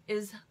quality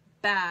is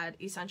bad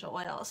essential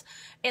oils.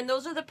 And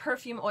those are the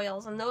perfume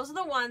oils, and those are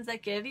the ones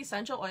that give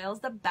essential oils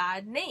the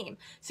bad name.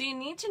 So you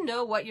need to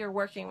know what you're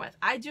working with.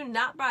 I do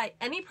not buy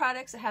any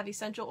products that have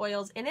essential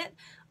oils in it.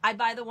 I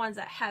buy the ones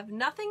that have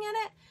nothing in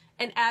it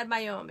and add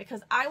my own,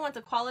 because I want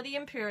the quality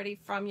and purity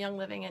from Young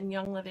Living and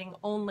Young Living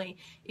only.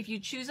 If you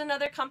choose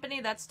another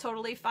company, that's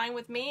totally fine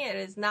with me. It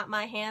is not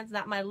my hands,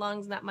 not my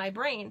lungs, not my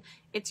brain.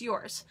 It's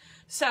yours.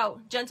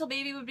 So Gentle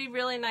Baby would be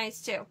really nice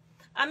too.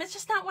 It's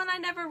just not one I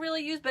never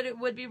really use, but it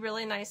would be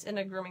really nice in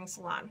a grooming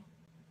salon.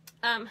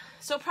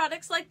 So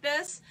products like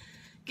this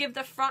give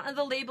the front of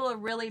the label a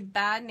really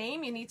bad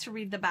name. You need to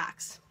read the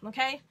backs,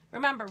 okay?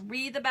 Remember,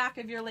 read the back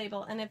of your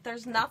label, and if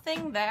there's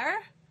nothing there,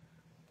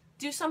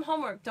 do some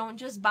homework. Don't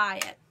just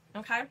buy it,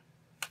 okay?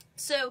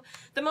 So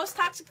the most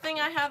toxic thing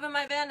I have in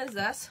my van is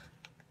this.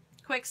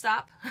 Quick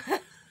Stop.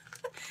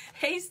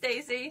 Hey,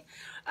 Stacy.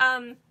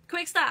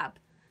 Quick Stop.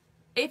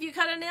 If you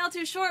cut a nail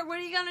too short, what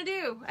are you gonna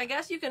do? I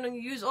guess you can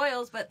use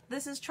oils, but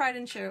this is tried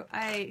and true.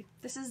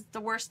 This is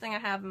the worst thing I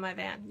have in my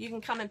van. You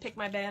can come and pick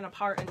my van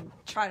apart and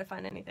try to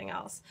find anything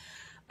else.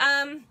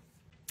 All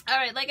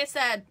right, like I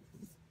said,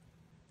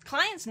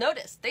 clients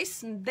noticed.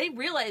 They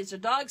realized the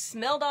dog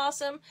smelled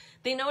awesome.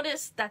 They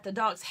noticed that the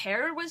dog's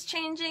hair was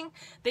changing.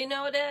 They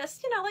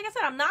noticed, like I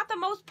said, I'm not the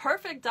most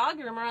perfect dog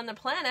groomer on the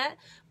planet,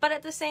 but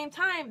at the same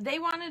time, they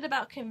wanted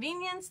about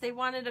convenience. They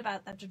wanted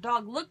about that your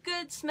dog looked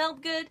good,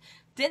 smelled good,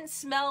 didn't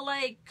smell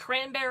like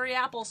cranberry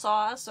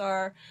applesauce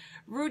or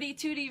Rooty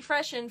Tooty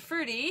Fresh and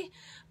Fruity,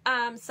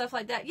 stuff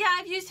like that. Yeah,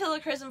 I've used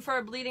helichrysum for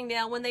a bleeding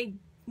nail when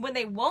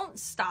they won't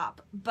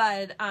stop,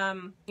 but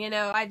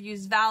I've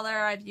used Valor,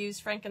 I've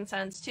used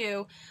frankincense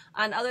too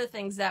on other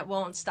things that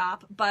won't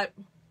stop, but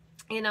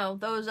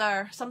those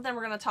are something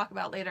we're going to talk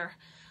about later.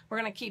 We're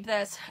going to keep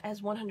this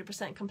as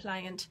 100%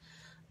 compliant.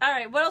 All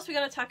right, what else are we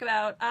going to talk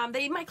about?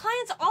 My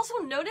clients also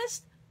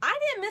noticed I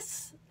didn't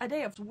miss a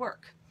day of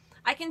work.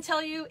 I can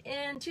tell you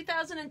in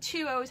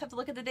 2002, I always have to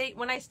look at the date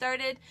when I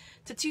started,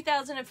 to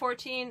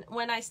 2014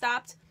 when I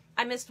stopped,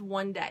 I missed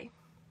one day.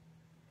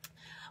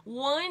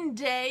 One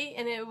day,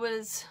 and it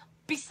was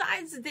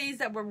besides the days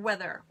that were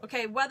weather.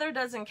 Okay, weather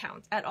doesn't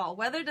count at all.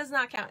 Weather does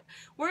not count.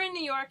 We're in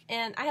New York,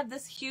 and I have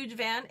this huge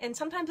van, and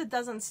sometimes it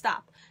doesn't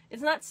stop.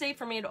 It's not safe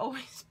for me to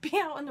always be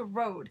out on the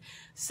road.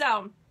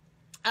 So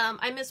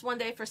I missed one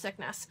day for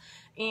sickness,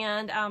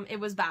 and it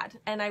was bad.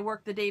 And I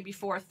worked the day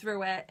before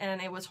through it,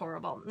 and it was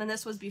horrible. And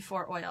this was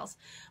before oils.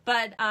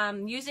 But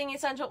using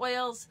essential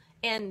oils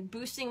and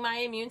boosting my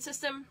immune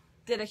system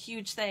did a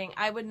huge thing.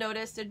 I would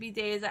notice there'd be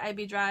days that I'd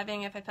be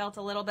driving, if I felt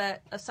a little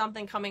bit of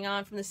something coming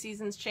on from the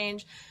seasons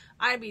change,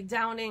 I'd be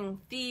downing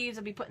thieves,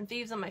 I'd be putting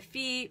thieves on my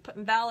feet,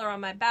 putting Valor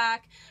on my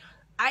back.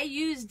 I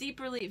use Deep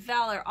Relief,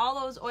 Valor, all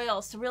those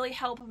oils to really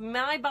help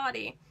my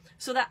body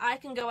so that I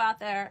can go out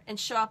there and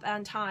show up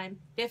on time,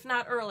 if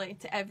not early,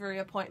 to every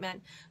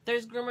appointment.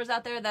 There's groomers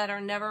out there that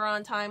are never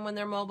on time when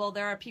they're mobile.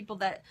 There are people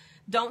that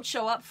don't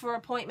show up for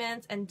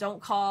appointments and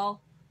don't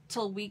call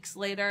till weeks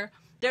later.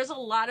 There's a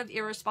lot of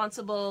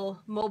irresponsible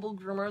mobile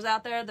groomers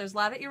out there. There's a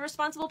lot of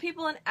irresponsible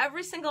people in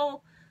every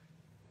single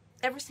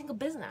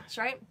business,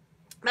 right?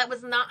 That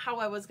was not how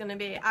I was going to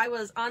be. I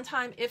was on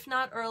time, if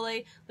not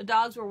early. The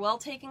dogs were well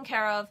taken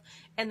care of,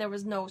 and there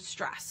was no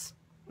stress.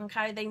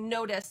 Okay? They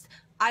noticed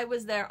I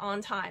was there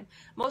on time.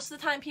 Most of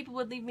the time, people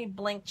would leave me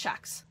blank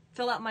checks,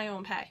 fill out my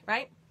own pay,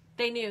 right?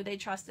 They knew, they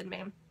trusted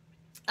me.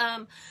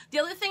 The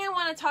other thing I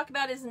want to talk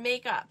about is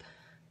makeup.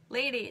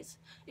 Ladies,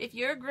 if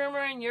you're a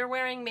groomer and you're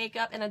wearing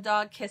makeup and a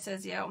dog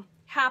kisses you,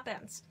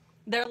 happens.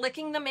 They're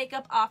licking the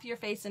makeup off your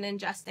face and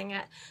ingesting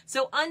it.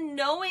 So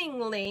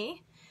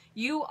unknowingly,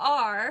 you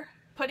are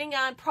putting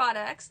on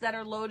products that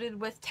are loaded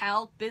with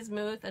talc,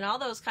 bismuth, and all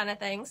those kind of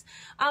things,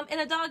 and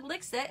a dog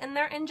licks it and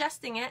they're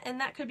ingesting it, and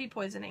that could be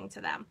poison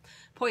to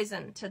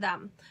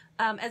them,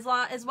 as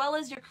well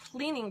as your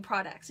cleaning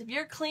products. If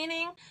you're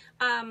cleaning,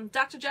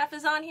 Dr. Jeff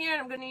is on here,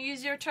 and I'm going to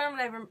use your term,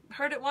 and I've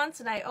heard it once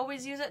and I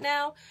always use it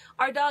now.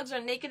 Our dogs are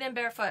naked and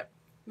barefoot,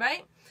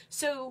 right?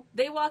 So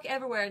they walk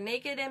everywhere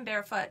naked and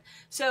barefoot.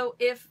 So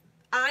if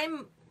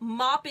I'm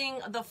mopping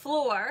the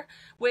floor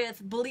with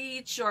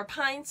bleach or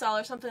Pine Sol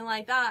or something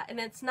like that, and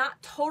it's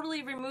not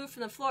totally removed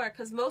from the floor,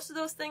 because most of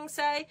those things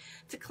say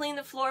to clean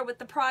the floor with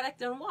the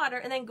product and water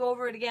and then go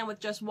over it again with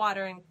just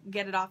water and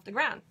get it off the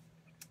ground.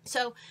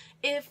 So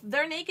if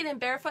they're naked and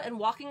barefoot and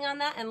walking on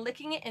that and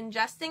licking it,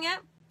 ingesting it,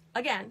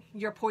 again,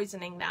 you're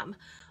poisoning them.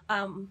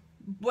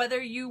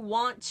 Whether you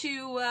want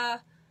to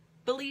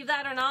believe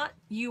that or not,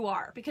 you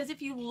are. Because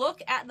if you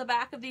look at the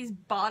back of these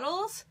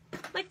bottles,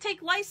 like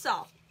take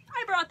Lysol.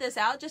 I brought this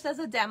out just as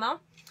a demo.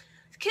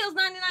 It kills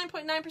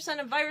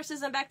 99.9% of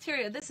viruses and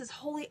bacteria. This is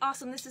wholly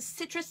awesome. This is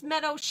citrus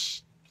meadow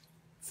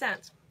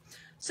scent.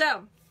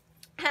 So,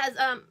 has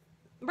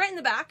right in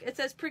the back, it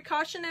says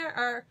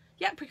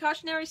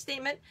precautionary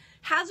statement,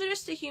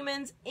 hazardous to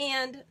humans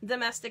and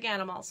domestic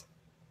animals.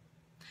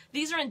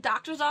 These are in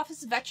doctor's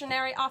offices,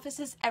 veterinary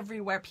offices,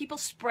 everywhere. People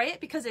spray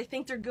it because they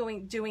think they're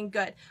doing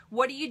good.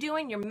 What are you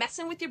doing? You're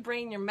messing with your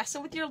brain, you're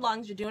messing with your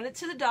lungs, you're doing it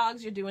to the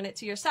dogs, you're doing it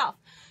to yourself.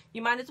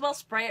 You might as well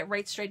spray it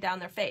right straight down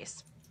their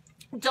face.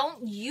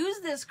 Don't use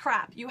this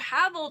crap. You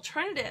have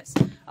alternatives,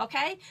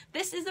 okay?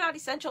 This is about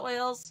essential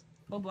oils.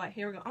 Oh boy,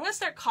 here we go. I'm going to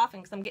start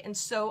coughing because I'm getting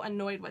so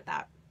annoyed with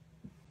that.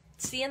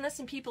 Seeing this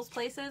in people's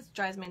places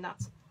drives me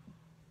nuts.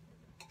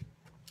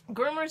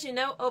 Groomers, you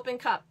know, open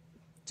cup.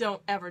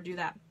 Don't ever do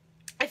that.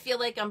 I feel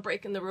like I'm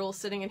breaking the rules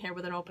sitting in here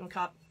with an open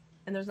cup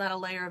and there's not a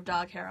layer of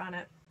dog hair on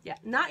it. Yeah,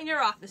 not in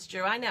your office,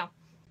 Drew, I know.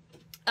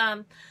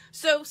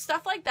 So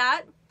stuff like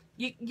that,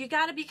 you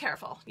got to be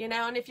careful, you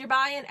know, and if you're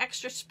buying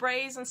extra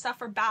sprays and stuff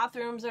for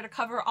bathrooms or to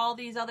cover all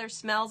these other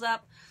smells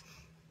up,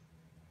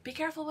 be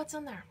careful what's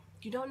in there.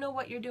 You don't know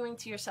what you're doing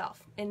to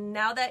yourself. And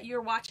now that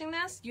you're watching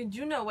this, you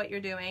do know what you're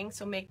doing,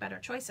 so make better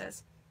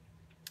choices.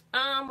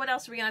 What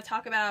else are we going to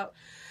talk about?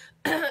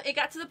 It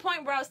got to the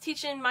point where I was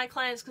teaching my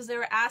clients because they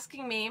were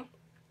asking me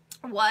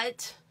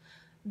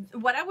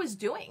what I was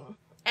doing,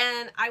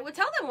 and I would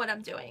tell them what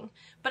I'm doing,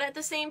 but at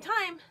the same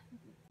time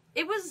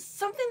it was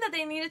something that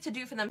they needed to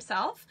do for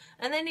themselves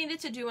and they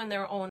needed to do in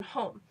their own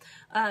home,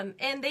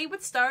 and they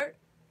would start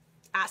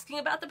asking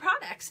about the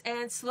products,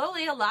 and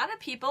slowly a lot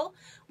of people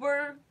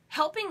were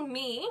helping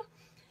me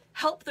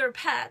help their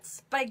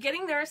pets by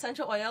getting their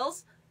essential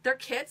oils, their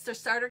kits, their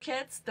starter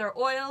kits, their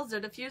oils,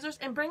 their diffusers,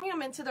 and bringing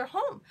them into their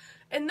home.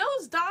 And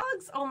those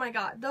dogs, oh my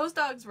god, those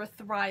dogs were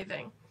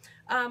thriving.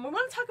 We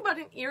want to talk about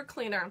an ear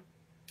cleaner.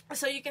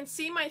 So you can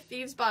see my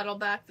Thieves bottle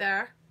back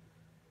there.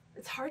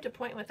 It's hard to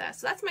point with this.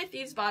 So that's my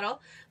Thieves bottle.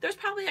 There's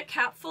probably a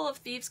cap full of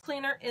Thieves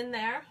cleaner in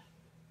there.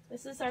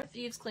 This is our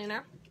Thieves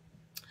cleaner.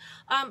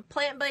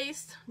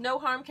 Plant-based, no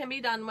harm can be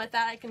done with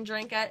that. I can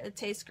drink it. It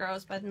tastes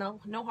gross, but no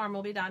harm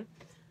will be done.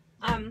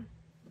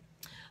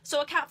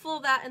 So a cap full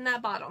of that in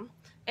that bottle.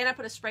 And I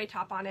put a spray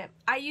top on it.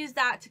 I use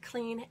that to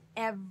clean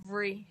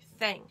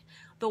everything.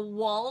 The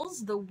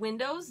walls, the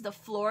windows, the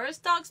floors.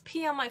 Dogs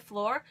pee on my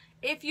floor.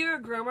 If you're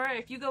a groomer,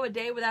 if you go a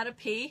day without a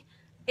pee,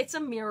 it's a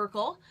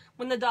miracle.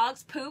 When the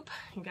dogs poop,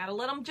 you gotta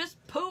let them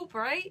just poop,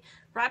 right?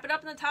 Wrap it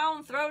up in a towel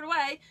and throw it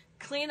away.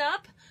 Clean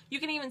up. You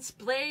can even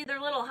spray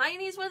their little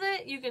heinies with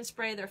it. You can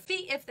spray their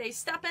feet if they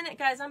step in it.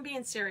 Guys, I'm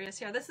being serious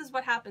here. This is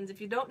what happens. If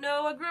you don't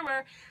know a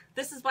groomer,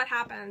 this is what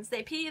happens.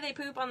 They pee, they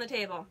poop on the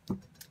table.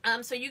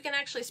 So you can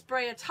actually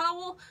spray a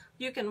towel.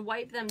 You can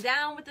wipe them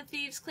down with the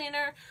Thieves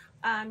cleaner.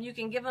 You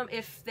can give them,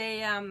 if they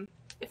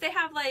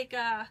have like,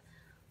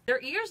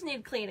 their ears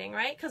need cleaning,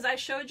 right? Because I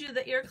showed you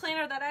the ear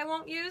cleaner that I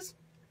won't use.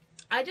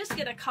 I just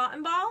get a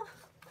cotton ball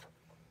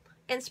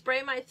and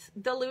spray my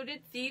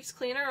diluted Thieves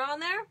cleaner on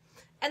there.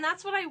 And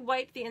that's what I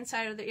wipe the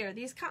inside of the ear.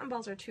 These cotton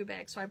balls are too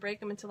big, so I break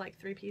them into like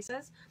 3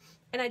 pieces.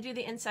 And I do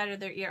the inside of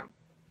their ear.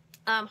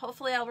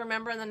 Hopefully I'll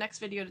remember in the next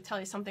video to tell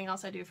you something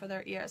else I do for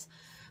their ears.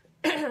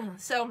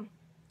 So,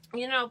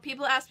 you know,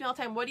 people ask me all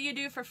the time, what do you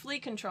do for flea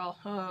control?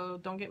 Oh,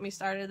 don't get me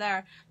started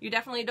there. You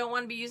definitely don't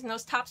want to be using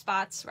those top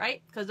spots,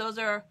 right? Because those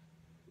are,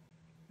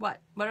 what?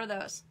 What are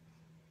those?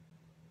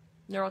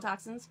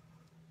 Neurotoxins?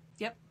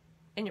 Yep.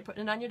 And you're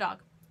putting it on your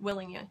dog.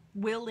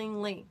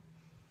 Willingly.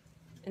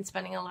 And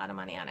spending a lot of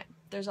money on it.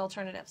 There's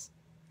alternatives.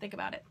 Think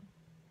about it.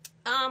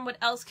 What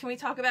else can we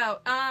talk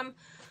about?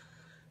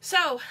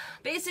 So,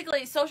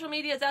 basically, social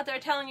media is out there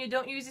telling you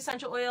don't use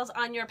essential oils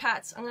on your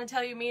pets. I'm going to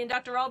tell you, me and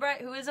Dr. Albright,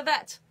 who is a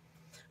vet,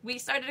 we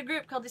started a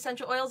group called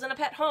Essential Oils in a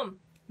Pet Home.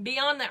 Be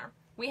on there.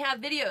 We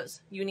have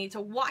videos. You need to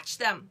watch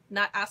them,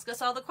 not ask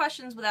us all the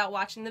questions without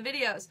watching the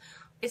videos.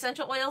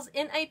 Essential oils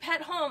in a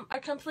pet home are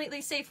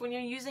completely safe when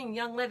you're using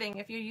Young Living.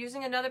 If you're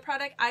using another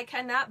product, I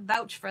cannot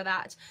vouch for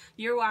that.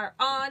 You are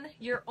on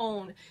your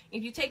own.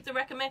 If you take the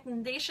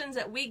recommendations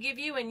that we give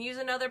you and use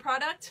another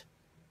product,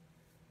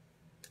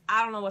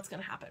 I don't know what's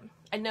going to happen.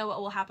 I know what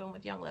will happen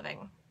with Young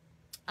Living.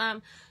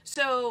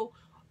 So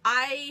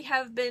I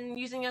have been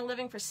using Young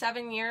Living for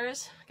 7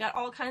 years, got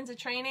all kinds of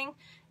training,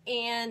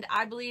 and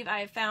I believe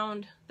I have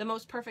found the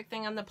most perfect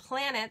thing on the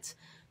planet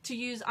to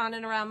use on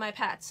and around my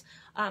pets.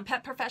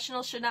 Pet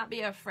professionals should not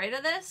be afraid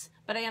of this,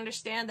 but I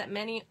understand that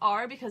many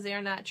are because they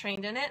are not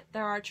trained in it.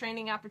 There are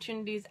training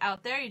opportunities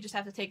out there. You just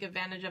have to take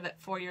advantage of it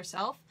for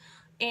yourself.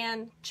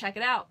 and check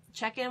it out.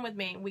 Check in with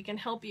me. We can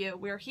help you.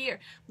 We're here.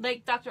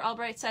 Like Dr.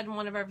 Albright said in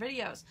one of our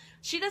videos,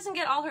 she doesn't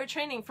get all her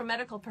training from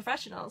medical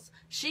professionals.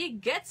 She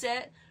gets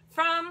it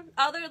from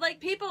other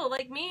people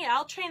like me.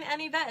 I'll train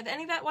any vet. If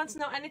any vet wants to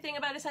know anything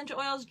about essential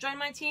oils, join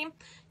my team.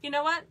 You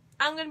know what?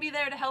 I'm going to be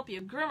there to help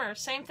you. Groomer,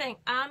 same thing.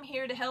 I'm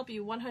here to help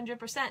you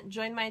 100%.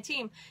 Join my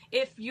team.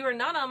 If you are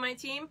not on my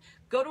team,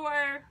 go to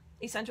our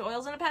Essential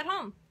Oils in a Pet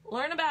Home.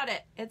 Learn about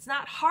it. It's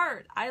not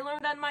hard. I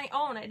learned on my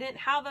own. I didn't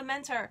have a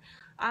mentor.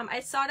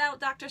 I sought out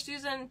Dr.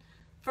 Susan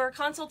for a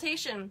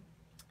consultation,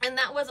 and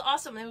that was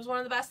awesome. It was one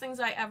of the best things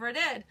I ever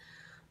did.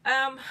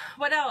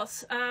 What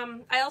else?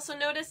 I also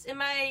noticed in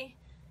my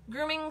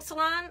grooming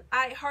salon,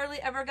 I hardly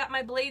ever got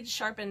my blades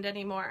sharpened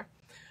anymore.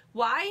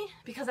 Why?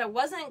 Because I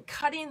wasn't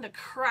cutting the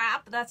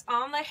crap that's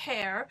on the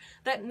hair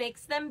that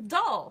makes them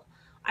dull.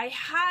 I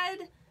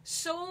had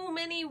so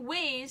many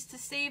ways to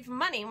save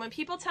money. When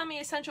people tell me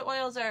essential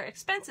oils are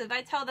expensive,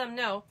 I tell them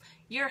no.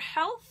 Your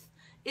health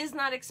is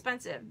not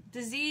expensive.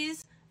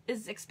 Disease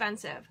is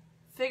expensive.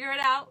 Figure it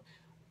out.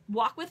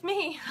 Walk with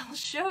me. I'll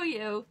show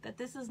you that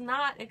this is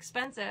not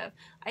expensive.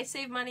 I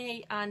save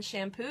money on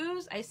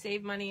shampoos. I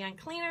save money on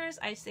cleaners.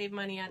 I save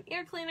money on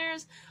ear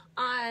cleaners,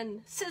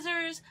 on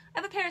scissors.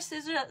 I have a pair of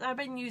scissors that I've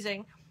been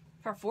using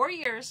for 4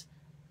 years,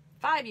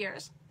 5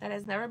 years, that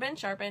has never been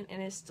sharpened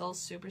and is still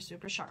super,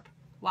 super sharp.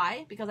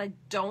 Why? Because I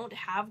don't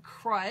have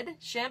crud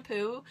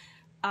shampoo,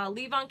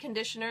 leave-on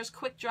conditioners,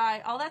 quick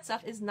dry, all that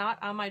stuff is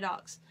not on my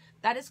dogs.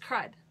 That is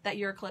crud that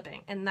you're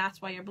clipping, and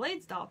that's why your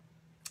blade's dull,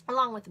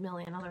 along with a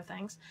million other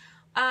things.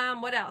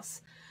 What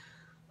else?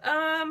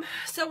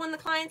 So when the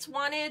clients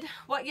wanted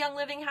what Young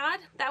Living had,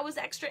 that was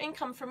extra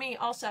income for me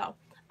also.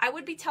 I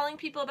would be telling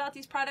people about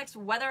these products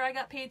whether I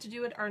got paid to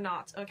do it or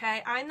not,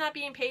 okay? I'm not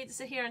being paid to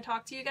sit here and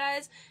talk to you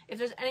guys. If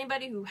there's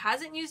anybody who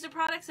hasn't used the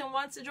products and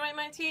wants to join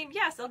my team,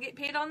 yes, I'll get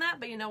paid on that,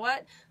 but you know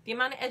what? The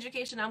amount of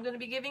education I'm going to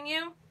be giving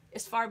you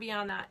is far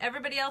beyond that.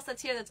 Everybody else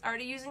that's here that's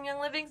already using Young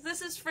Livings,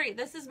 this is free.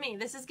 This is me.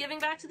 This is giving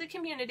back to the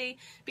community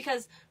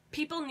because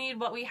people need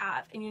what we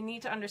have, and you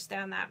need to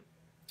understand that.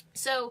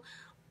 So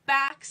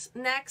backs,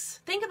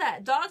 necks, think of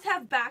that. Dogs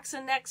have backs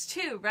and necks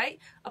too, right?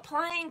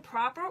 Applying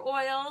proper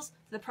oils to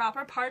the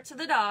proper parts of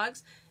the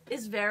dogs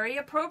is very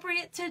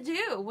appropriate to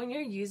do when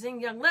you're using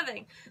Young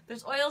Living.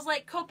 There's oils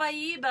like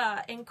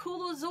Copaiba, and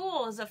Cool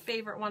Azul is a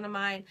favorite one of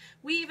mine.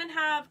 We even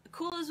have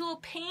Cool Azul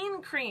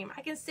pain cream.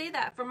 I can say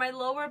that for my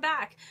lower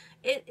back.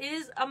 It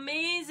is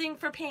amazing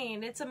for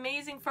pain. It's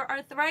amazing for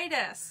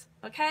arthritis,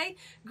 okay?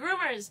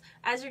 Groomers,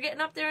 as you're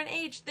getting up there in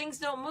age, things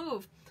don't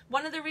move.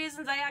 One of the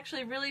reasons I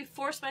actually really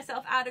forced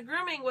myself out of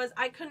grooming was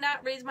I could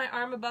not raise my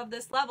arm above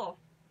this level.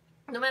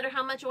 No matter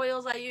how much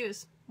oils I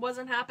use,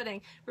 wasn't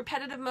happening.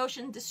 Repetitive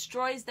motion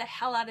destroys the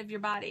hell out of your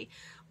body.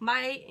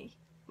 My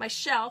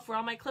shelf where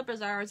all my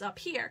clippers are is up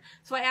here.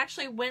 So I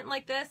actually went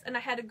like this and I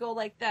had to go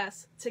like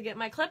this to get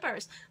my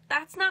clippers.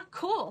 That's not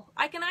cool.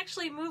 I can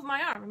actually move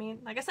my arm. I mean,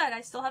 like I said,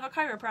 I still have a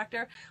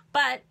chiropractor,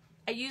 but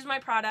I use my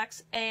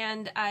products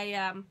and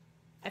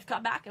I've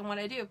cut back on what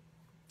I do.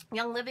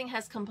 Young Living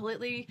has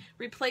completely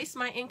replaced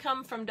my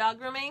income from dog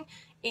grooming,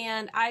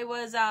 and I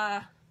was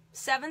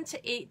 7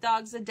 to 8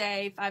 dogs a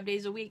day, 5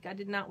 days a week. I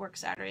did not work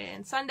Saturday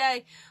and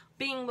Sunday.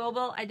 Being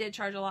mobile, I did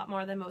charge a lot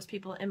more than most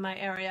people in my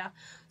area.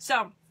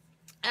 So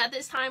at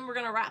this time, we're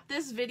going to wrap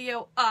this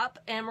video up,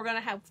 and we're going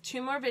to have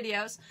 2 more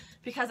videos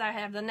because I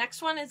have the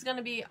next one is going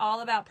to be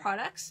all about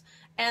products,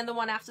 and the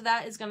one after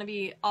that is going to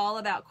be all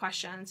about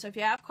questions. So if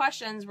you have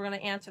questions, we're going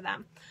to answer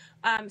them.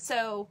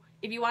 So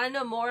if you want to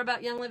know more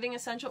about Young Living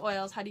essential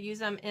oils, how to use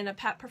them in a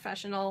pet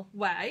professional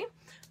way,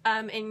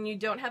 and you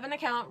don't have an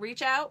account,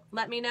 reach out,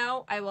 let me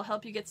know. I will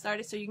help you get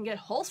started so you can get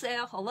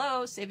wholesale.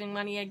 Hello, saving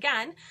money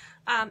again.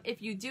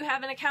 If you do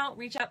have an account,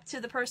 reach out to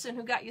the person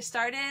who got you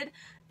started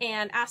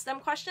and ask them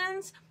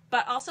questions.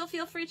 But also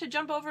feel free to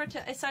jump over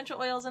to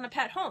Essential Oils in a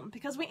Pet Home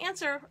because we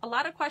answer a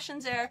lot of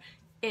questions there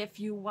if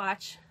you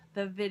watch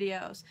the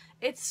videos.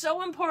 It's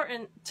so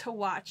important to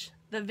watch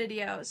the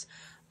videos.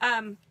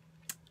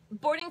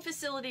 Boarding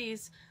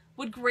facilities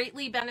would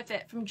greatly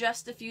benefit from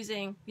just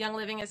diffusing Young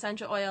Living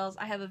essential oils.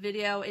 I have a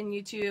video in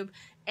YouTube,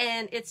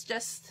 and it's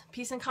just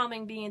peace and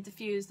calming being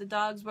diffused. The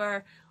dogs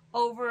were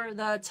over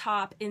the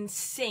top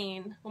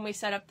insane when we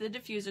set up the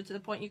diffuser to the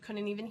point you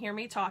couldn't even hear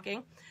me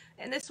talking.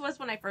 And this was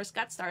when I first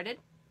got started.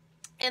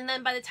 And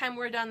then by the time we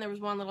were done, there was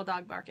one little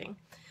dog barking.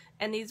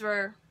 And these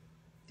were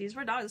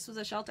dogs. This was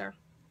a shelter.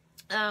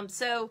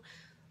 So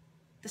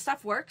the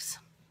stuff works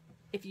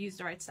if you use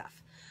the right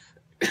stuff.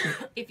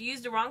 If you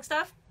use the wrong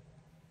stuff,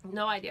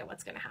 no idea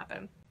what's going to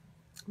happen.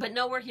 But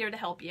no, we're here to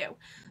help you.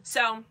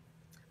 So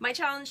my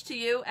challenge to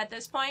you at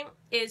this point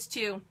is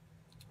to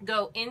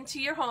go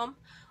into your home,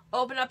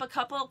 open up a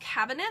couple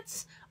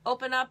cabinets,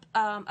 open up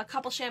a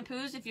couple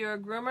shampoos. If you're a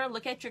groomer,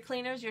 look at your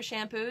cleaners, your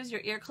shampoos,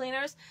 your ear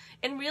cleaners,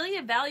 and really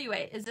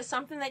evaluate, is this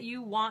something that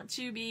you want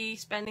to be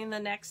spending the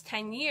next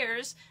 10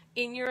 years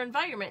in your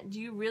environment?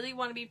 Do you really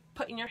want to be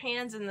putting your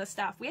hands in this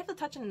stuff? We have to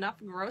touch enough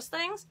gross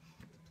things.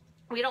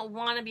 We don't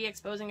want to be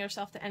exposing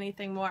yourself to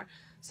anything more.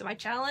 So my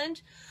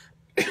challenge,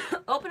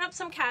 open up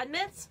some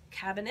cabinets,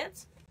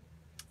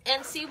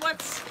 and see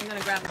what's, I'm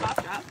gonna grab a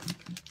cough drop,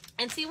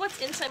 and see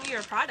what's in some of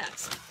your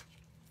products.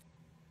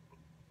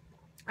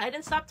 I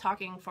didn't stop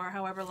talking for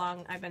however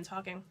long I've been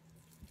talking.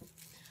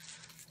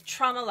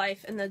 Trauma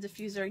Life in the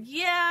diffuser.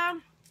 Yeah,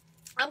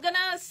 I'm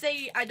gonna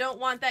say I don't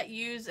want that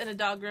used in a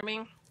dog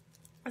grooming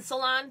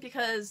salon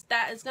because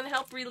that is gonna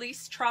help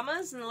release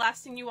traumas, and the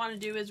last thing you want to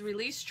do is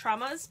release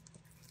traumas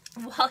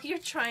while you're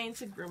trying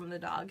to groom the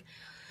dog.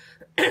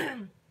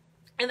 And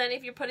then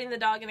if you're putting the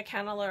dog in a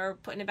kennel or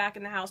putting it back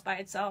in the house by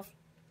itself,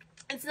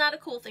 it's not a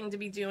cool thing to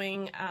be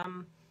doing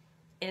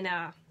in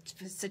a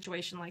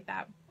situation like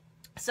that.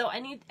 So I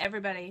need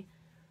everybody.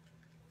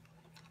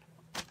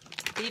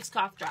 These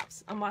cough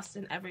drops, a must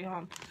in every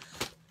home.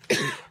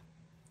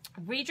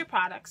 Read your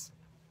products.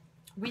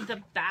 Read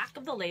the back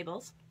of the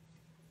labels.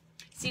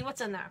 See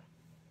what's in there.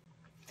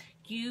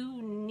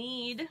 You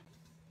need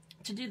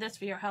to do this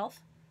for your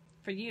health,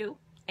 for you,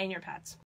 and your pets.